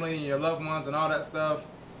your family and your loved ones and all that stuff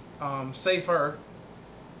safer.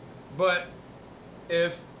 But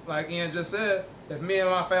if, like Ian just said, if me and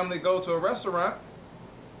my family go to a restaurant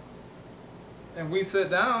and we sit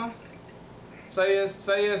down, say it's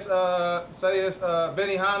Benihana's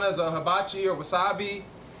or Hibachi or Wasabi,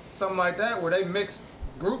 something like that, where they mix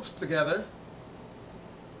groups together.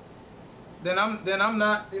 Then I'm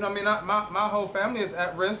not, you know what I mean, my whole family is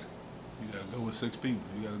at risk. You gotta go with 6 people.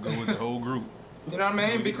 You gotta go with the whole group. You know what I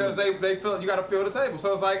mean? Because they feel you gotta fill the table.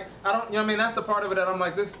 So it's like I don't, you know what I mean? That's the part of it that I'm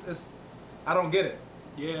like, this is, I don't get it.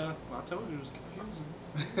 Yeah, I told you it was confusing.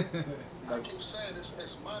 I keep saying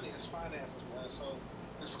it's money, it's finances, man. So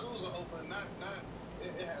the schools are open.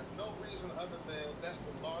 It has no reason other than that's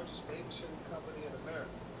the largest babysitting company in America.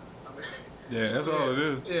 I mean, Yeah, that's all it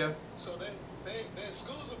is. Yeah. so their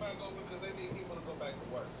schools are back open because they need people to go back to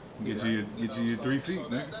work. Get you your 3 feet, so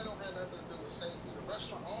man. that don't have nothing to do with safety. The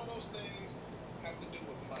restaurant, all those things have to do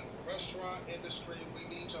with money. The restaurant industry, we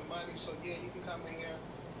need your money. So yeah, you can come in here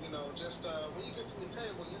You know, just when you get to your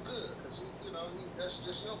table, you're good, because that's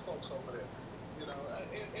just your folks over there. You know,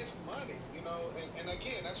 it's money. You know, and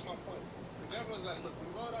again, that's my point. The government's like, look, we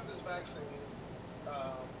rolled out this vaccine.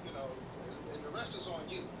 You know, and the rest is on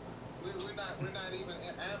you. We're not even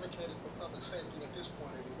advocating for public safety at this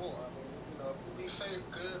point anymore. I mean, you know, if you be safe,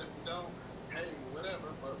 good. If you don't, hey,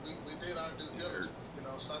 whatever. But we did our due diligence. You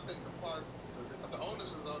know, so I think the onus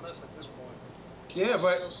is on us at this point. Yeah,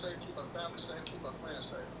 but Safe, keep our family safe, keep our friends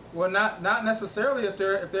safe. well, not necessarily if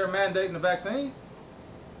they're mandating the vaccine.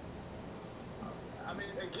 I mean,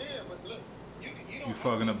 again, but look, you don't. You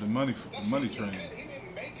fucking up the money train. He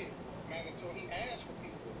didn't make it mandatory. He asked for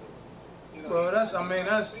people to do it. You know, Well, that's.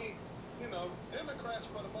 You know, Democrats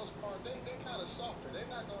for the most part, they kind of softer. They're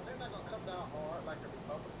not gonna come down hard like a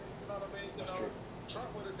Republican. You know what I mean? That's true.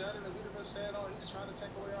 Trump would have done it if we'd have been saying, oh, he's trying to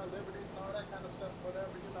take away our liberties and all that kind of stuff,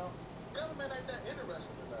 whatever. You know, government ain't that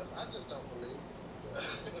interested in us. I just don't believe.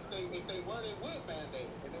 If they were, they would mandate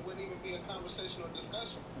it, and it wouldn't even be a conversation or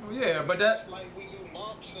discussion. Yeah, but that. It's like we do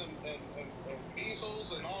mumps and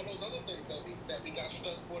measles and all those other things that we got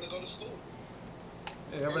stuck for to go to school.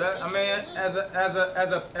 Yeah, but I mean, as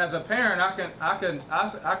a parent,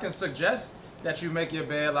 I can suggest that you make your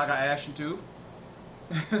bed like I asked you to.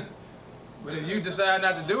 But if you decide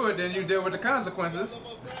not to do it, then you deal with the consequences.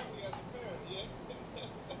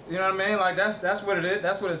 You know what I mean? Like that's what it is.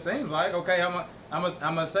 That's what it seems like. Okay, I'm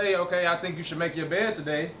gonna say, okay, I think you should make your bed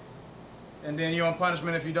today, and then you're on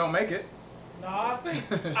punishment if you don't make it. No, I think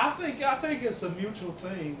it's a mutual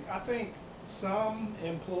thing. I think some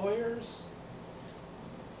employers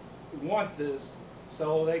want this,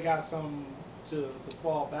 so they got something to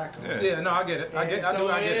fall back on. Yeah, no, I get it. I get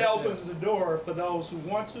it. It opens the door for those who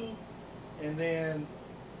want to, and then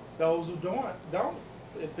those who don't.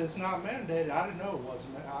 If it's not mandated, I didn't know it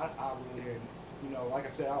wasn't. I really didn't. You know, like I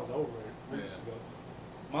said, I was over it weeks ago,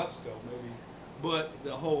 months ago maybe. But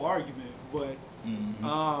the whole argument. But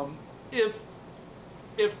if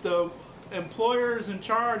the employers in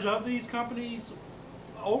charge of these companies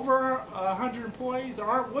over 100 employees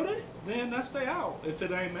aren't with it, then that's stay out. If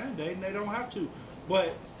it ain't mandated, they don't have to.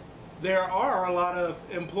 But there are a lot of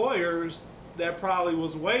employers that probably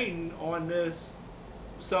was waiting on this,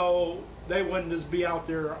 so they wouldn't just be out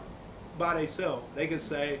there by themselves. They could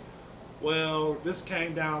say, well, this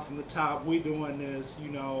came down from the top, we doing this,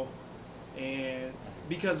 you know, and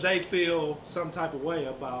because they feel some type of way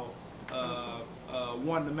about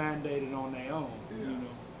wanting to mandate it on their own, you know.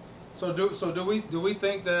 So do we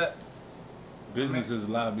think that businesses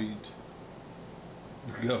lobbied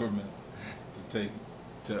the government to get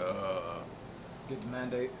the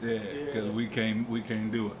mandate? Yeah, because we can't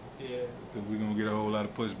do it. Yeah. Because we're gonna get a whole lot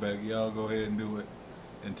of pushback. Y'all go ahead and do it,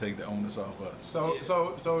 and take the onus off us. So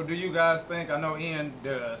do you guys think? I know Ian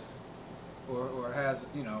does, or has,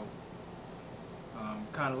 you know,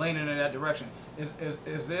 kind of leaning in that direction.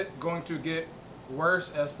 Is it going to get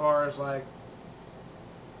worse as far as like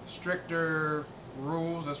stricter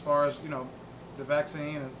rules as far as, you know, the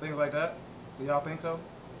vaccine and things like that? Do y'all think so?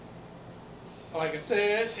 Like I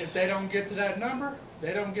said, if they don't get to that number,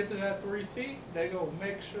 they don't get to that 3 feet, they go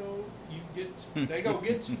make sure you get to, they go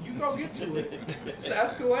get to, you go get to it. It's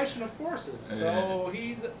escalation of forces. So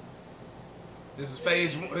This is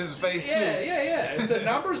phase 2. Yeah. If the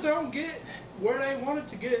numbers don't get where they want it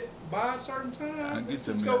to get by a certain time, get it's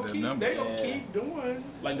them gonna that keep, number. they gonna keep doing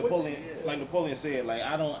Like Napoleon said, like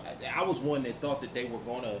I was one that thought that they were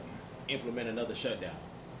gonna implement another shutdown.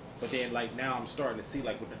 But then like now I'm starting to see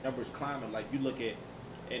like with the numbers climbing, like you look at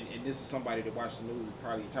and this is somebody that watched the news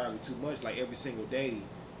probably entirely too much, like every single day,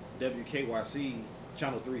 WKYC,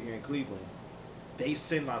 Channel 3 here in Cleveland, they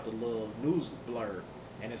send out the little news blurb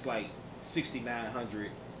and it's like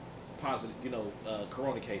 6,900 positive, you know,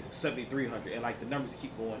 corona cases, 7,300, and like the numbers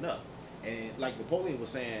keep going up. And like Napoleon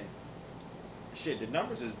was saying, shit, the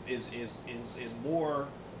numbers is more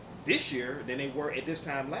this year than they were at this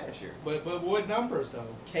time last year. But what numbers though?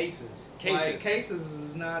 Cases. Like, cases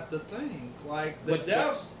is not the thing. Like the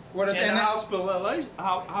deaths and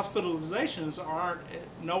hospitalizations aren't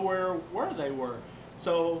nowhere where they were.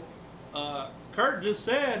 So Kurt just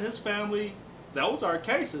said his family, those are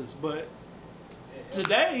cases, but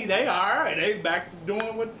today they are. They back to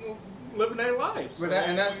doing living their lives. But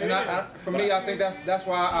for me, I think that's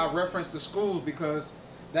why I reference the schools, because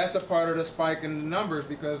that's a part of the spike in the numbers,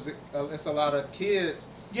 because it's a lot of kids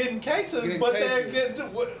getting cases, they're getting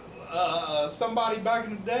somebody back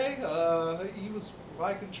in the day. He was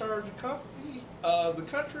like in charge of the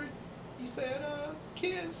country. He said,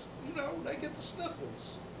 kids, you know, they get the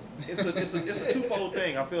sniffles. It's a twofold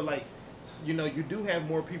thing. I feel like, you know, you do have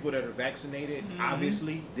more people that are vaccinated,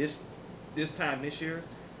 obviously, this time this year.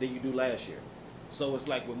 than you do last year. So it's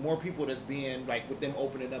like with more people that's being like with them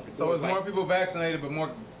opening up the So doors, it's like, more people vaccinated, but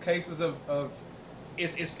more cases of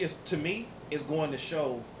it's to me it's going to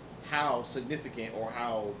show how significant or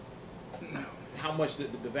how much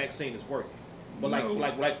the vaccine is working. But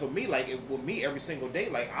like for me, like with me every single day,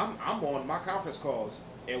 like I'm on my conference calls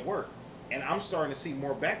at work, and I'm starting to see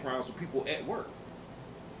more backgrounds with people at work.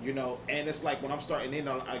 You know, and it's like when I'm starting in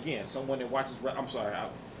on again, someone that watches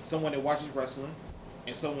wrestling,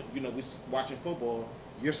 and someone, you know, we watching football.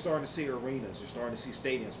 You're starting to see arenas, you're starting to see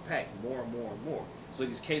stadiums packed more and more and more. So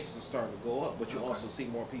these cases are starting to go up, but you also see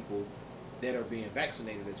more people that are being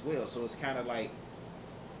vaccinated as well. So it's kind of like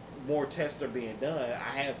more tests are being done. I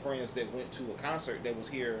have friends that went to a concert that was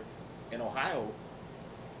here in Ohio.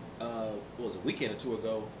 It was a weekend or two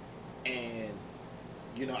ago, and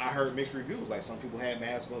you know I heard mixed reviews. Like some people had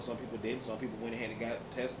masks on, some people didn't. Some people went ahead and got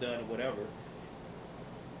tests done or whatever.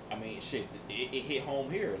 I mean, shit, it hit home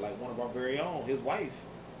here. Like one of our very own, his wife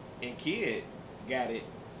and kid got it.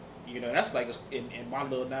 You know, that's like, and my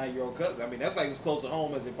little 9-year-old cousin. I mean, that's like as close to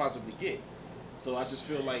home as it possibly get. So I just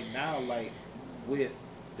feel like now, like with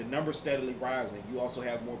the number steadily rising, you also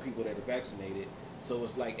have more people that are vaccinated. So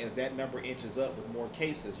it's like as that number inches up with more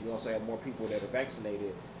cases, you also have more people that are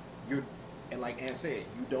vaccinated. And like Ann said,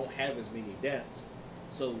 you don't have as many deaths.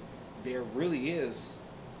 So there really is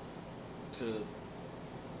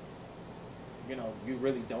you know, you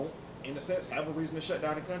really don't, in a sense, have a reason to shut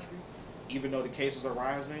down the country. Even though the cases are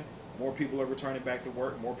rising, more people are returning back to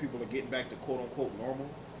work, more people are getting back to quote-unquote normal.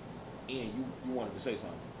 And you wanted to say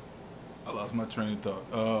something. I lost my train of thought.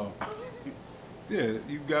 Yeah,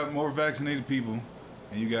 you got more vaccinated people,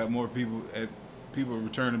 and you got more people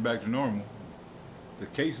returning back to normal. The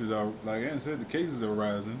cases are, like Ann said, the cases are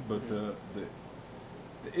rising, but the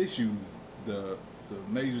issue, the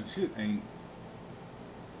major shit ain't.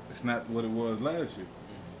 It's not what it was last year.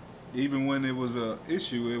 Even when it was a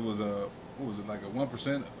issue, it was what was it, like a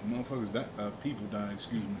 1% of motherfuckers people dying.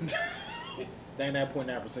 Excuse me.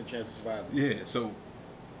 99.9% chance of survival. Yeah. So.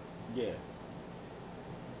 Yeah.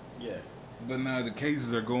 Yeah. But now the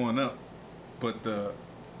cases are going up, but the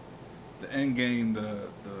end game,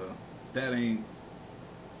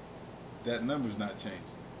 that number's not changing.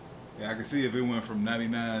 Yeah, I can see if it went from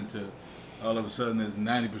 99 to all of a sudden there's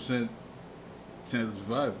 90% chance of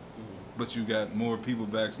survival. But you got more people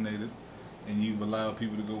vaccinated, and you've allowed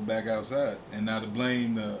people to go back outside. And now the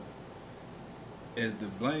blame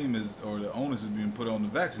is, or the onus is being put on the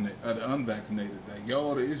unvaccinated. Like,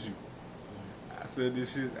 y'all the issue. I said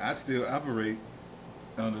this shit. I still operate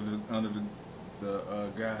under the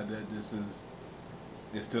guy that this is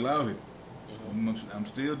still out here. I'm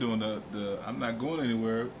still doing the. I'm not going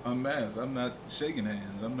anywhere unmasked. I'm not shaking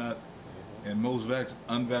hands. I'm not. And most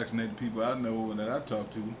unvaccinated people I know and that I talk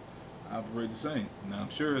to operate the same. Now I'm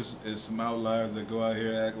sure it's some outliers that go out here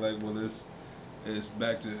and act like, well, it's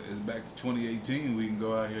back to 2018. We can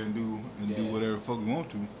go out here and do whatever the fuck we want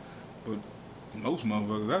to. But most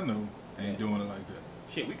motherfuckers I know ain't doing it like that.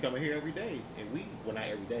 Shit, we come in here every day, and well, not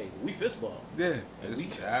every day, but we fist bump. Yeah,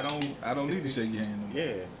 I don't need to shake your hand no more.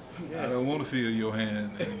 Yeah. I don't want to feel your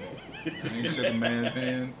hand anymore. I ain't shook a man's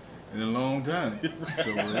hand in a long time.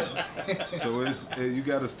 So it's you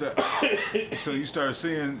got to start. So you start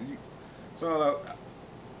seeing. So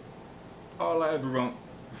all I ever want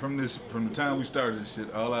from the time we started this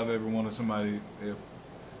shit, all I've ever wanted somebody, if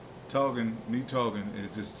me talking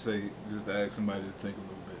is just to ask somebody to think a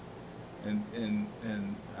little bit. And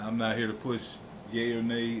I'm not here to push yay or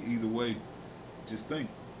nay either way. Just think.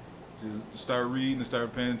 Just start reading and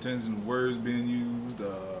start paying attention to words being used,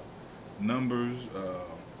 numbers,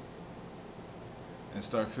 and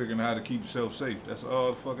start figuring out how to keep yourself safe. That's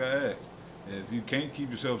all the fuck I ask. If you can't keep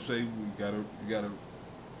yourself safe, you gotta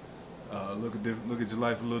look at your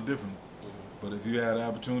life a little differently. But if you have the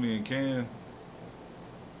opportunity and can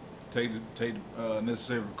take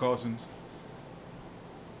necessary precautions,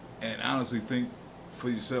 and honestly think for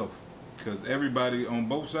yourself, because everybody on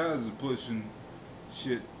both sides is pushing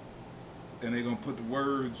shit, and they're gonna put the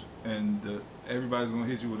words, and everybody's gonna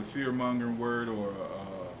hit you with a fear-mongering word or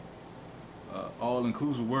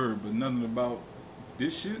all-inclusive word, but nothing about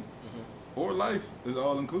this shit or life is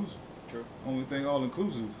all-inclusive. True. Only thing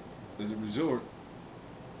all-inclusive is a resort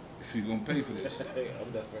if you're gonna pay for this shit.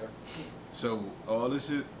 That's fair. So all this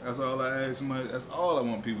shit, that's all I ask somebody. That's all I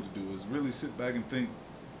want people to do is really sit back and think.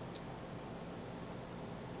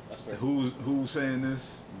 That's fair. Who's saying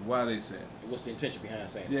this? Why they saying it? What's the intention behind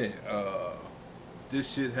saying it? Yeah,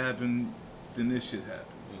 this shit happened, then this shit happened.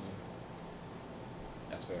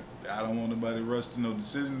 That's fair. I don't want nobody rush to no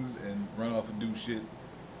decisions and run off and do shit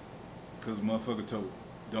because motherfucker told.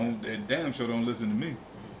 They damn sure don't listen to me.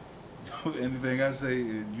 Anything I say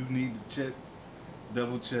is you need to check,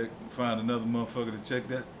 double check, find another motherfucker to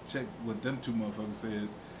check what them two motherfuckers said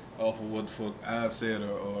off of what the fuck I've said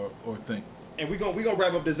or think. And we gonna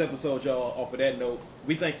wrap up this episode, y'all, off of that note.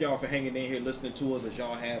 We thank y'all for hanging in here, listening to us as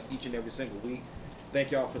y'all have each and every single week.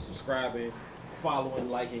 Thank y'all for subscribing, following,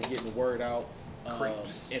 liking, getting the word out.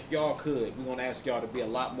 If y'all could, we're gonna ask y'all to be a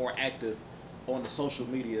lot more active on the social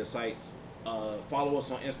media sites. Follow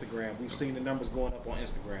us on Instagram. We've seen the numbers going up on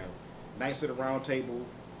Instagram. Knights of the Round Table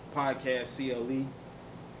Podcast CLE.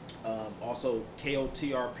 Also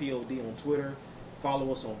KOTRPOD on Twitter.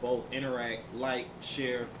 Follow us on both. Interact, like,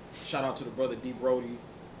 share. Shout out to the brother D Brody,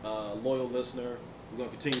 loyal listener. We're gonna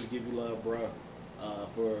continue to give you love, bruh,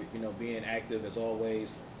 for being active as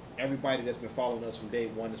always. Everybody that's been following us from day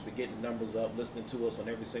one has been getting numbers up, listening to us on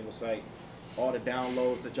every single site. All the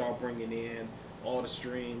downloads that y'all bringing in, all the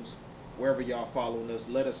streams, wherever y'all following us.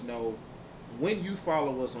 Let us know when you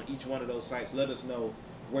follow us on each one of those sites. Let us know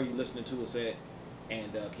where you're listening to us at,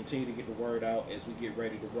 and continue to get the word out as we get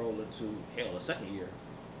ready to roll into a second year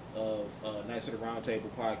of Knights of the Round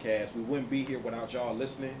Table Podcast. We wouldn't be here without y'all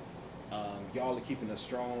listening. Y'all are keeping us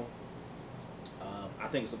strong. I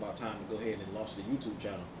think it's about time to go ahead and launch the YouTube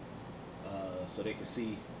channel, so they can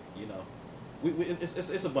see,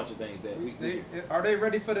 it's a bunch of things that are they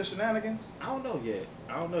ready for the shenanigans? I don't know yet.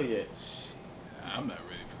 I'm not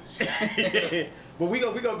ready for this shit. But we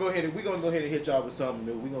gonna go ahead and hit y'all with something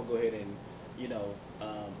new. We gonna go ahead and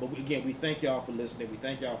but again, we thank y'all for listening. We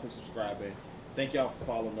thank y'all for subscribing. Thank y'all for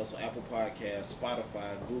following us on Apple Podcasts,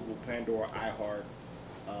 Spotify, Google, Pandora, iHeart,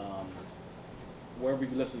 wherever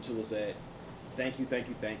you listen to us at. Thank you.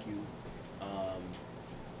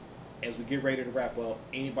 As we get ready to wrap up,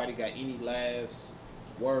 anybody got any last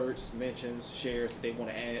words, mentions, shares that they want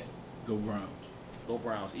to add? Go Browns. Go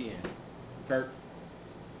Browns. Ian. Kirk.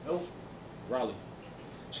 Nope. Raleigh.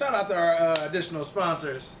 Shout out to our additional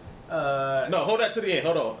sponsors. No, hold that to the end.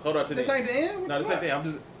 Hold on to the This end. ain't the end? No, this ain't the end. I'm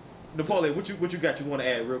just Napoleon. What you got? You want to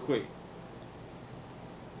add real quick?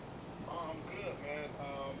 I'm good, man.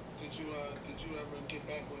 Did you ever get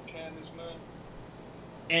back with Candace, man?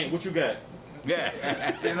 And what you got?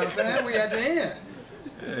 Yeah. See what I'm saying? We at the end.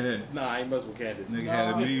 Yeah. Nah, I ain't mess with Candace. Nigga had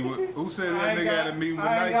a meeting with. Who said that nigga had a meeting with I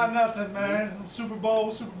Nike? ain't got nothing, man. Super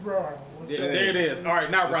Bowl, Super Bowl. Yeah, there it is. All right,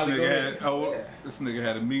 now This Riley, go nigga ahead. this nigga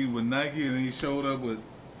had a meeting with Nike and he showed up with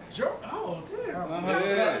Oh, damn.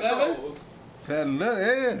 Leathers? patent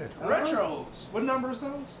leather. Retros. What number is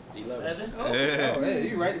those? 11. Oh, Yeah. hey,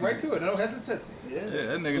 you right to it. No hesitancy. Yeah,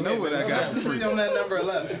 that nigga know what I got for free. on that number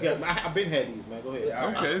 11. I've been had these, man. Go ahead. Yeah,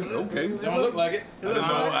 all right. Okay. Don't look like it.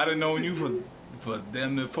 I didn't know you for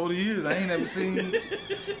damn near 40 years. I ain't never seen them.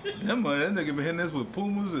 That nigga been hitting us with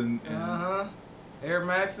Pumas and Air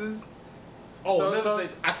Maxes. Oh, another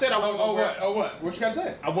thing. I said I wasn't gonna wear. What? What you gotta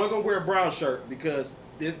say? I wasn't gonna wear a brown shirt because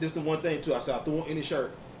this the one thing too. I said I threw on any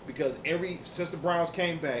shirt because since the Browns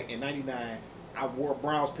came back in '99, I wore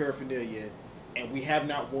Browns paraphernalia, and we have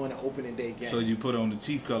not won an opening day game. so you put on the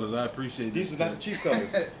Chief colors. I appreciate These this. is not the Chief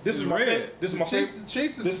colors. This is my Red. favorite. This is my favorite.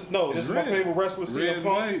 Chiefs is This is my red. favorite wrestler, Red CM and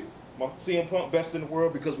Punk. white. My CM Punk, best in the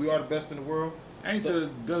world because we are the best in the world. Ain't So- the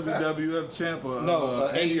WWF champ or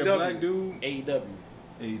AEW. ain't he a black dude? AEW.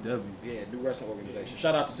 AEW. Yeah, new wrestling organization.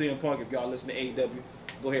 Shout out to CM Punk if y'all listen to AEW.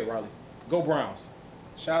 Go ahead, Riley. Go Browns.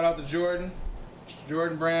 Shout out to Jordan.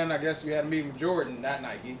 Jordan Brand. I guess we had a meeting with Jordan, not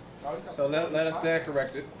Nike. So let us stand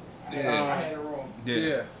corrected. I had it wrong.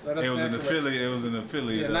 Yeah. let us It was stand an corrected. affiliate. It was an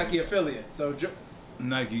affiliate. Yeah, of Nike affiliate. So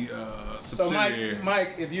Nike So subsidiary.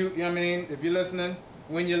 Mike, if you know what I mean, if you're listening,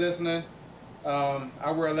 when you're listening,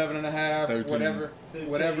 I wear 11 and a half, 13.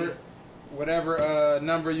 whatever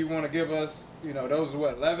number you want to give us. You know, those are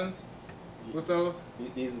what 11s. What's those?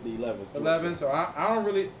 These is the 11s. 11. So I don't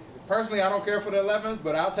really, personally, I don't care for the 11s,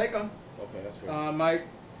 but I'll take them. Okay, that's fair. Mike,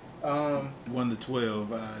 1 to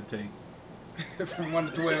 12. I take. from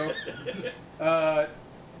 1 to 12.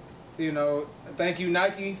 You know, thank you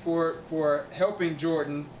Nike for helping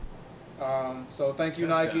Jordan. So thank you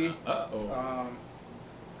Nike.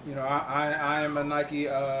 You know, I am a Nike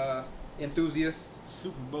enthusiast.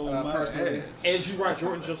 Super Bowl my personally. ass. As you rock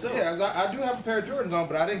Jordans yourself. Yeah, as I do have a pair of Jordans on,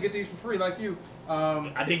 but I didn't get these for free like you.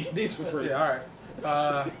 I didn't get these for free. Yeah,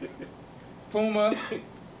 all right. Puma.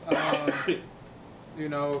 You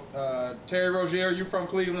know, Terry Rozier, you from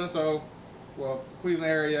Cleveland, so Cleveland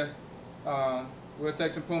area. We'll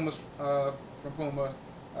take some Pumas from Puma.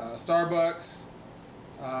 Starbucks.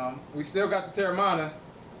 We still got the Terramana.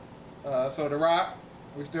 So the Rock,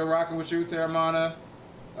 we still rocking with you, Terramana.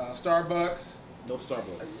 Starbucks. No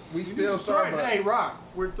Starbucks. We still threatening- Starbucks. Hey, Rock,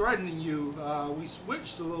 we're threatening you. We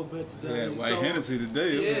switched a little bit We today. had White so- Hennessy today.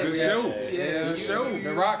 It was a good Yeah, show. Yeah, Good show.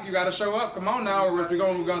 The Rock, you gotta show up. Come on now, or we're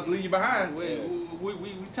gonna leave you behind. We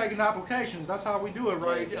taking applications. That's how we do it,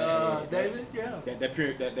 right, David? Yeah.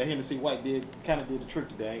 That Hennessy White kind of did the trick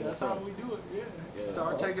today. I ain't That's gonna how front. we do it. Yeah. Yeah.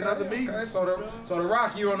 Start taking Okay, other okay. meetings. So the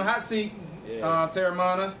Rock, you on the hot seat, Yeah.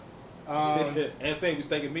 Terramana. And say we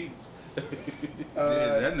taking meetings.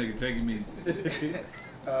 Yeah, that nigga taking me.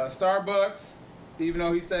 Starbucks, even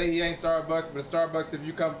though he say he ain't Starbucks, but Starbucks, if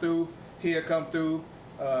you come through, he'll come through.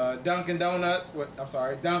 Dunkin' Donuts, I'm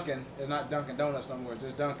sorry, Dunkin'. It's not Dunkin' Donuts no more, it's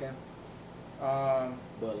just Dunkin'.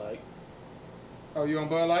 But like Oh, you on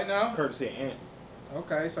Bud Light now? courtesy of Ant.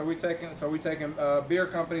 Okay, so we taking beer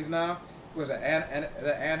companies now. Was it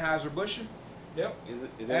the Anheuser-Busch? Yep. Is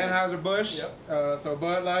it? Anheuser-Busch. Yep. So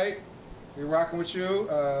Bud Light, we rocking with you.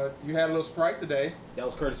 You had a little Sprite today. That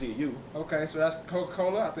was courtesy of you. Okay, so that's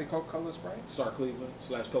Coca-Cola. I think Coca-Cola Sprite. Star Cleveland /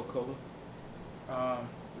 Coca-Cola.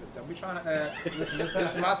 Don't be trying to add. Listen,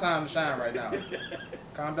 this is my time to shine right now.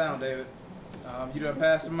 Calm down, David. You done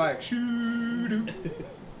passed the mic. Shoo-doo.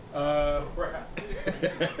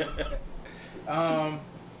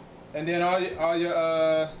 And then all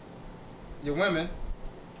your women,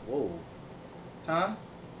 Whoa. huh?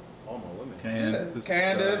 All my women.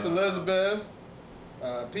 Candace, Elizabeth,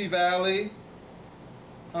 P Valley,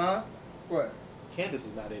 huh? What? Candace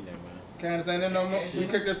is not in there, man. Candace ain't in no more. You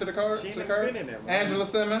kicked her to the curb. She ain't to the never curb? been in there, man. Angela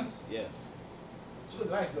Simmons. Yes. She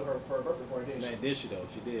looked nice to her for her birthday party, didn't she? Man, did she though?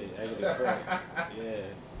 She did. Yeah.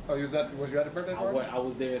 Oh, was you at the birthday party? I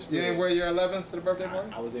was there in You spirit. ain't wear your 11s to the birthday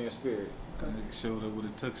party? I was there in spirit. That nigga showed up with a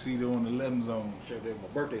tuxedo on the 11 zone. Sure, there my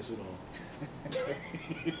birthday suit on.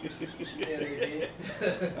 She had her head.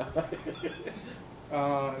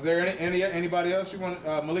 Is there anybody else you want?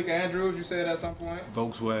 Malika Andrews, you said at some point.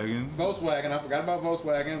 Volkswagen. Volkswagen. I forgot about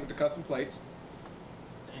Volkswagen with the custom plates.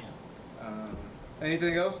 Damn.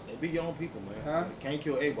 Anything else? They be your own people, man. Huh? Can't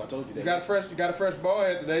kill Abel. I told you that. You got a fresh ball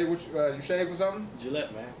head today. Which you shaved or something?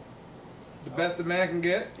 Gillette, man. The best a man can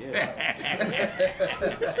get. Yeah.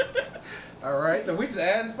 All right. So we just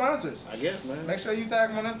adding sponsors. I guess, man. Make sure you tag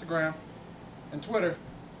them on Instagram and Twitter.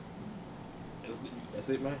 That's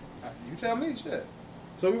it, man. You tell me shit.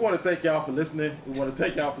 So we want to thank y'all for listening. We want to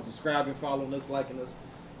thank y'all for subscribing, following us, liking us.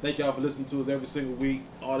 Thank y'all for listening to us every single week.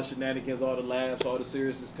 All the shenanigans, all the laughs, all the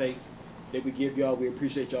seriousness takes that we give y'all. We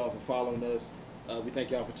appreciate y'all for following us. We thank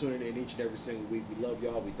y'all for tuning in each and every single week. We love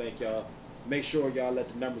y'all. We thank y'all. Make sure y'all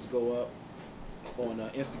let the numbers go up on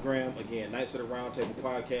Instagram. Again, Knights of the Round Table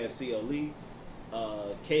Podcast, CLE.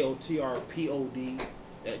 KOTRPOD.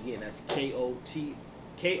 Again, that's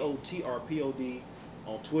KOTRPOD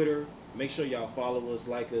on Twitter. Make sure y'all follow us,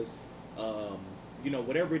 like us.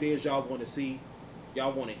 Whatever it is y'all want to see,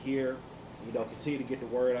 y'all want to hear, continue to get the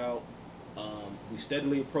word out. We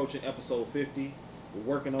steadily approaching episode 50. We're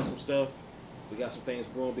working on some stuff. We got some things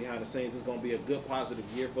brewing behind the scenes. It's going to be a good, positive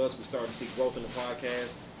year for us. We're starting to see growth in the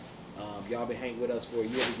podcast. Y'all been hanging with us for a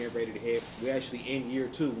year. We're getting ready to head. We're actually in year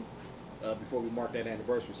 2 before we mark that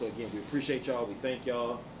anniversary. So, again, we appreciate y'all. We thank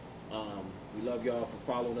y'all. We love y'all for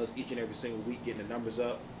following us each and every single week, getting the numbers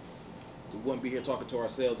up. We wouldn't be here talking to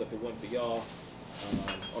ourselves if it wasn't for y'all.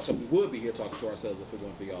 We would be here talking to ourselves if it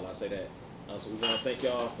wasn't for y'all. I say that. So we want to thank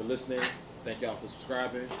y'all for listening. Thank y'all for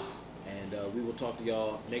subscribing. And we will talk to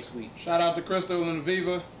y'all next week. Shout out to Crystal and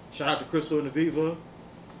Aviva. Shout out to Crystal and Aviva.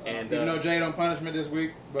 And even though Jade on punishment this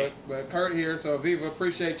week, but Kurt here, so Aviva,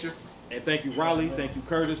 appreciate you. And thank you, Raleigh. Thank you,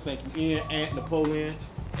 Curtis. Thank you, Ian, Ant, Napoleon.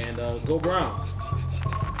 And go Browns.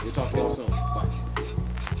 We'll talk to y'all soon. Bye.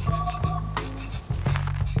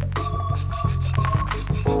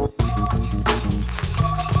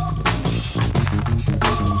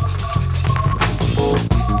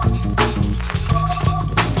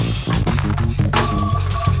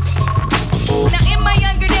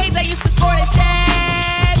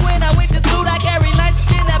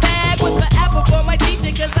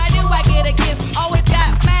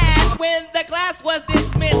 Was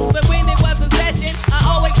dismissed, but when it was a session, I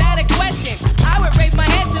always had a question. I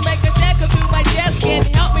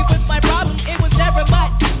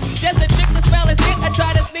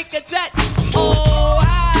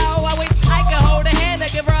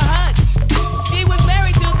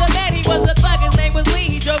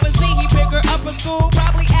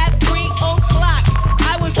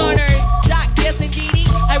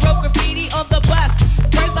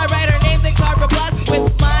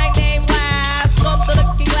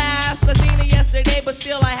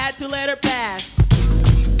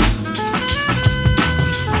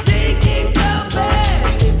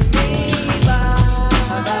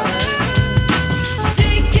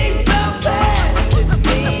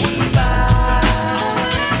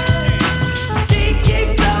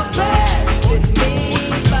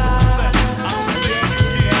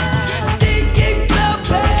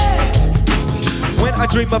I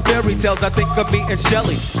dream of fairy tales, I think of me and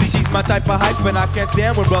Shelly. See, she's my type of hype, and I can't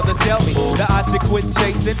stand when brothers tell me that I should quit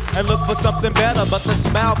chasing and look for something better. But the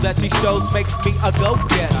smile that she shows makes me a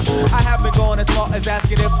go-getter. I haven't gone as far as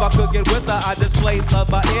asking if I could get with her. I just play love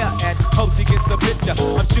by ear and hope she gets the picture.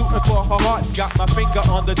 I'm shooting for her heart, got my finger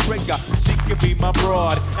on the trigger. She can be my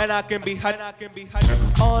broad, and I can be her.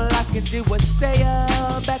 All I can do is stay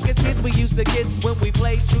up. Back as kids we used to kiss when we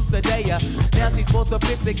played truth or dare. Now she's more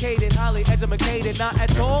sophisticated, highly educated, not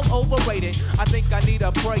at all overrated. I think I need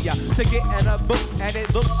a prayer to get in a book, and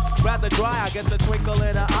it looks rather dry. I guess a twinkle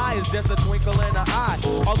in her eye is just a twinkle in her eye.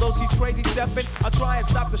 Although she's crazy stepping, I'll try and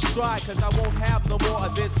stop the stride, cause I won't have no more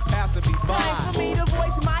of this passing me by. Time for me to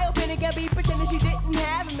voice my opinion, can't be pretending she didn't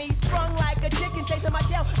have me. Sprung like a chicken, chasing my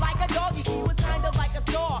tail like a doggy. She was kind of like a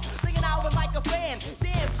star, thinking I was like a fan.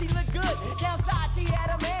 Damn, she looked good. Downside, she had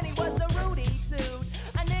a man, he was a Rudy Toot,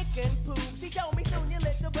 a nick and poop. She told me soon your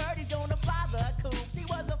little birdie's gonna fly the coop. She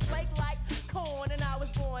was a flake like corn, and I was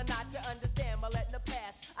born not to understand. But letting the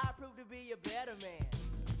past, I proved to be a better man.